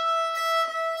nine.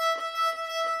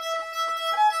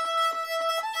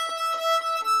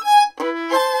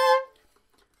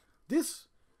 This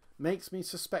makes me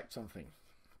suspect something.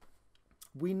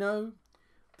 We know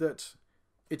that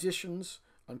editions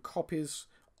and copies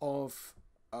of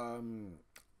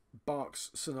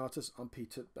Bach's sonatas and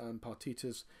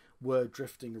partitas were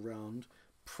drifting around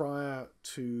prior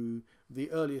to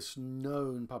the earliest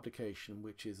known publication,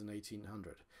 which is in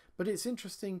 1800. But it's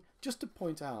interesting just to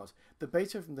point out that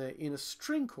Beethoven there in a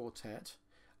string quartet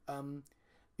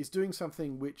is doing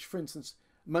something which, for instance,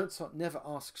 Mozart never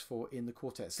asks for in the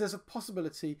quartets. There's a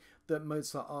possibility that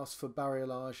Mozart asks for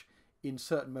barrelage in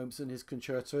certain moments in his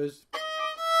concertos,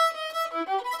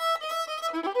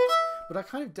 but I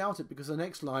kind of doubt it, because the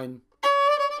next line,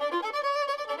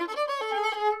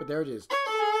 but there it is.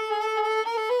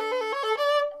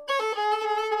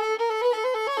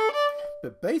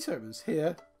 But Beethoven's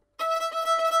here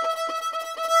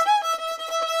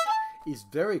is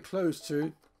very close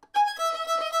to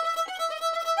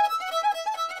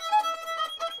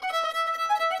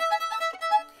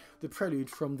the prelude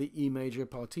from the E major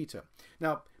partita.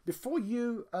 Now, before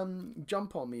you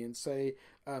jump on me and say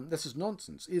this is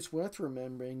nonsense, it's worth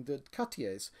remembering that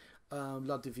Cartier's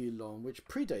La de Violin, which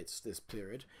predates this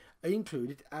period,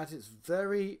 included at its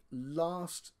very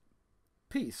last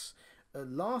piece, a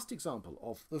last example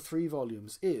of the 3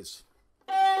 volumes is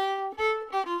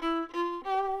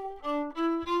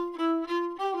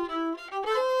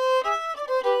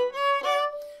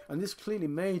and this clearly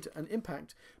made an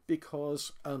impact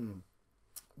because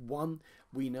one,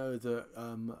 we know that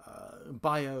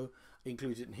Baillot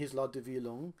included in his La de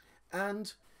Violin,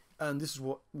 and this is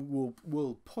what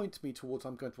will point me towards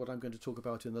what I'm going to talk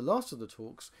about in the last of the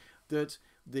talks, that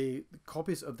the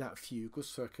copies of that fugue were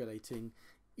circulating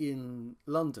in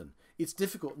London. It's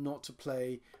difficult not to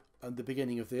play the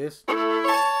beginning of this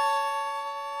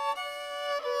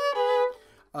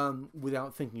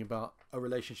without thinking about a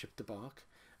relationship to Bach.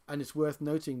 And it's worth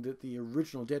noting that the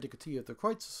original dedicatee of the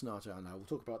Kreutzer Sonata, and I will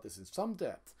talk about this in some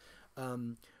depth,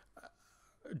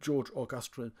 George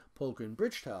Augustin Polgren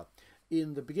Bridgetower,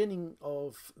 in the beginning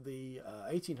of the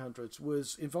 1800s,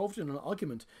 was involved in an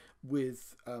argument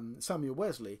with Samuel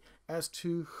Wesley as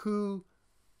to who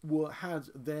had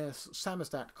their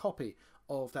samizdat copy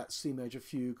of that C major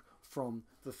fugue from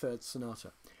the 3rd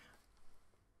sonata.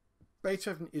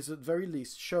 Beethoven is at very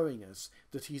least showing us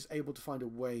that he's able to find a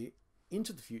way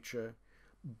into the future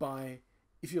by,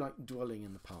 if you like, dwelling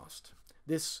in the past.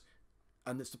 It's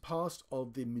the past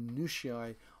of the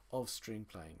minutiae of string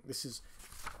playing. This is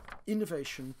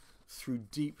innovation through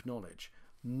deep knowledge,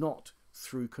 not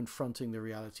through confronting the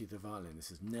reality of the violin.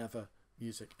 This is never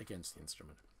music against the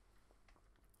instrument.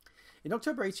 In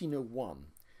October 1801,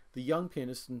 the young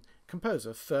pianist and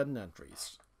composer Franz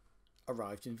Ries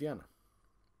arrived in Vienna.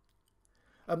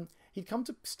 He'd come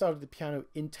to study the piano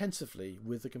intensively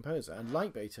with the composer, and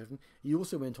like Beethoven, he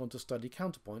also went on to study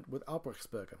counterpoint with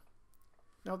Albrechtsberger.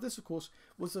 Now this, of course,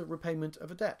 was a repayment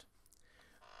of a debt.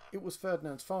 It was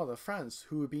Ferdinand's father, Franz,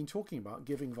 who had been talking about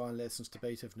giving violin lessons to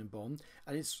Beethoven in Bonn,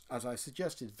 and it's, as I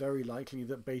suggested, very likely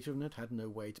that Beethoven had no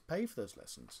way to pay for those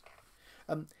lessons.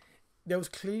 There was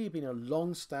clearly been a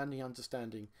long-standing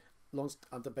understanding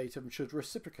that Beethoven should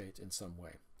reciprocate in some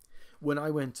way. When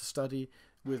I went to study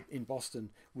in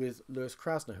Boston with Louis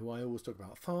Krasner, who I always talk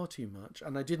about far too much,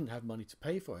 and I didn't have money to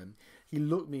pay for him, he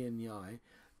looked me in the eye,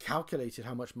 calculated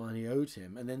how much money I owed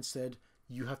him, and then said,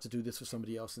 "You have to do this for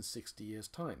somebody else in 60 years'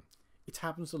 time." It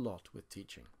happens a lot with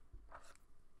teaching.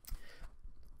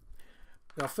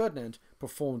 Now, Ferdinand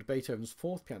performed Beethoven's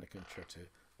fourth piano concerto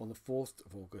on the 4th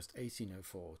of August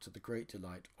 1804 to the great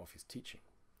delight of his teaching.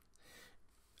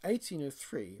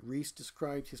 1803, Ries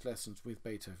described his lessons with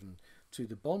Beethoven to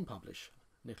the Bonn publisher,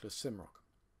 Nicholas Simrock.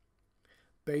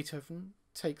 "Beethoven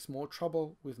takes more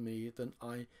trouble with me than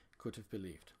I could have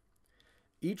believed.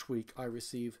 Each week I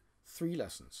receive 3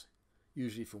 lessons,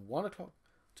 usually from 1 o'clock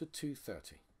to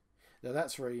 2:30. Now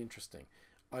that's very interesting.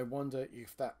 I wonder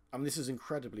if that, this is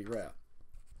incredibly rare.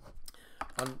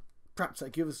 And perhaps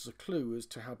that gives us a clue as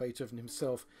to how Beethoven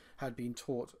himself had been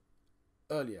taught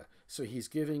earlier. So he's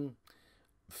giving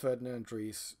Ferdinand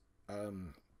Ries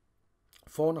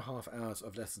 4.5 hours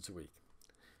of lessons a week.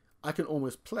 I can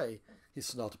almost play his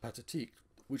Sonata Pathétique,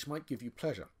 which might give you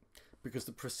pleasure, because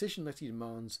the precision that he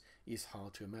demands is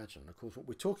hard to imagine. Of course, what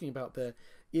we're talking about there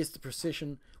is the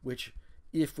precision which,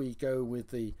 if we go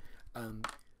with the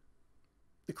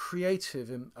creative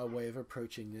way of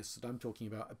approaching this that I'm talking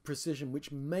about, a precision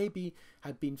which maybe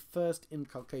had been first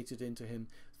inculcated into him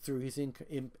through his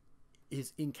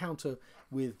encounter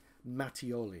with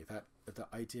Mattioli, the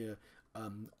idea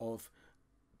of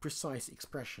precise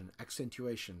expression,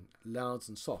 accentuation, louds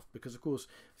and soft, because of course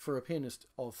for a pianist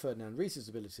of Ferdinand Ries's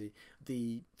ability,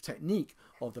 the technique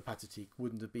of the Pathétique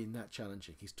wouldn't have been that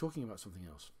challenging. He's talking about something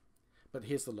else. But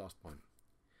here's the last point.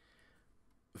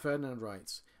 Ferdinand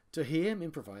writes, "To hear him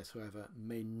improvise, however,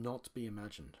 may not be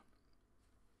imagined."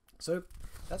 So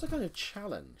that's a kind of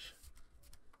challenge,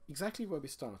 exactly where we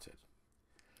started.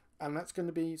 And that's going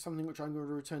to be something which I'm going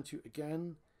to return to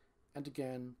again and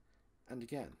again and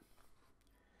again.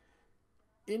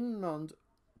 In and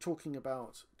talking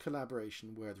about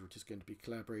collaboration, whether it is going to be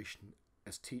collaboration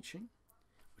as teaching,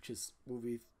 which is what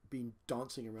we've been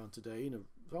dancing around today in a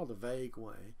rather vague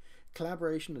way,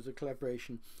 collaboration is a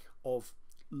collaboration of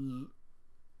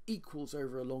equals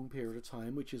over a long period of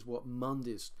time, which is what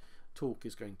Monday's talk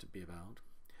is going to be about,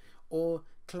 or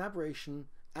collaboration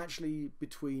actually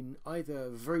between either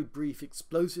very brief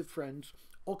explosive friends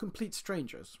or complete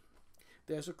strangers.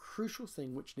 There's a crucial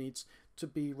thing which needs to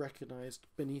be recognized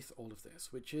beneath all of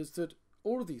this, which is that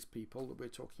all of these people that we're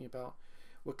talking about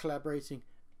were collaborating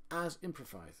as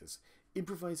improvisers.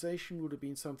 Improvisation would have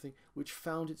been something which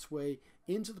found its way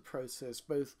into the process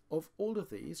both of all of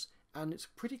these, and it's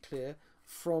pretty clear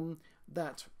from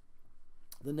that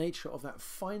the nature of that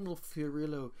final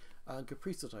Fiorillo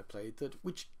caprice that I played,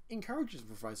 which encourages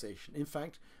improvisation. In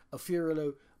fact, a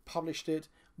Fiorillo published it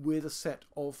with a set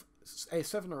of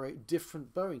 7 or 8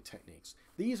 different bowing techniques.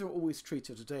 These are always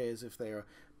treated today as if they are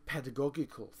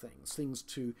pedagogical things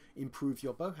to improve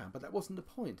your bow hand, but that wasn't the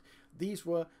point. These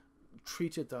were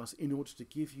treated thus in order to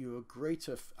give you a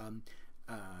greater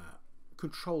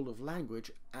control of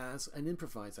language as an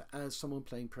improviser, as someone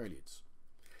playing preludes.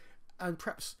 And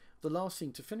perhaps the last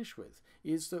thing to finish with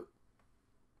is that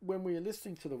when we are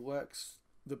listening to the works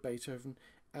that Beethoven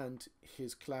and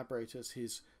his collaborators,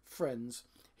 his friends,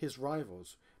 his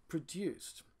rivals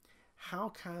produced, how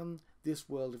can this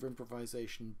world of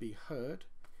improvisation be heard,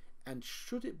 and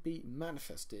should it be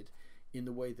manifested in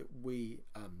the way that we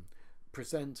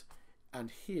present and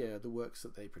hear the works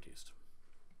that they produced?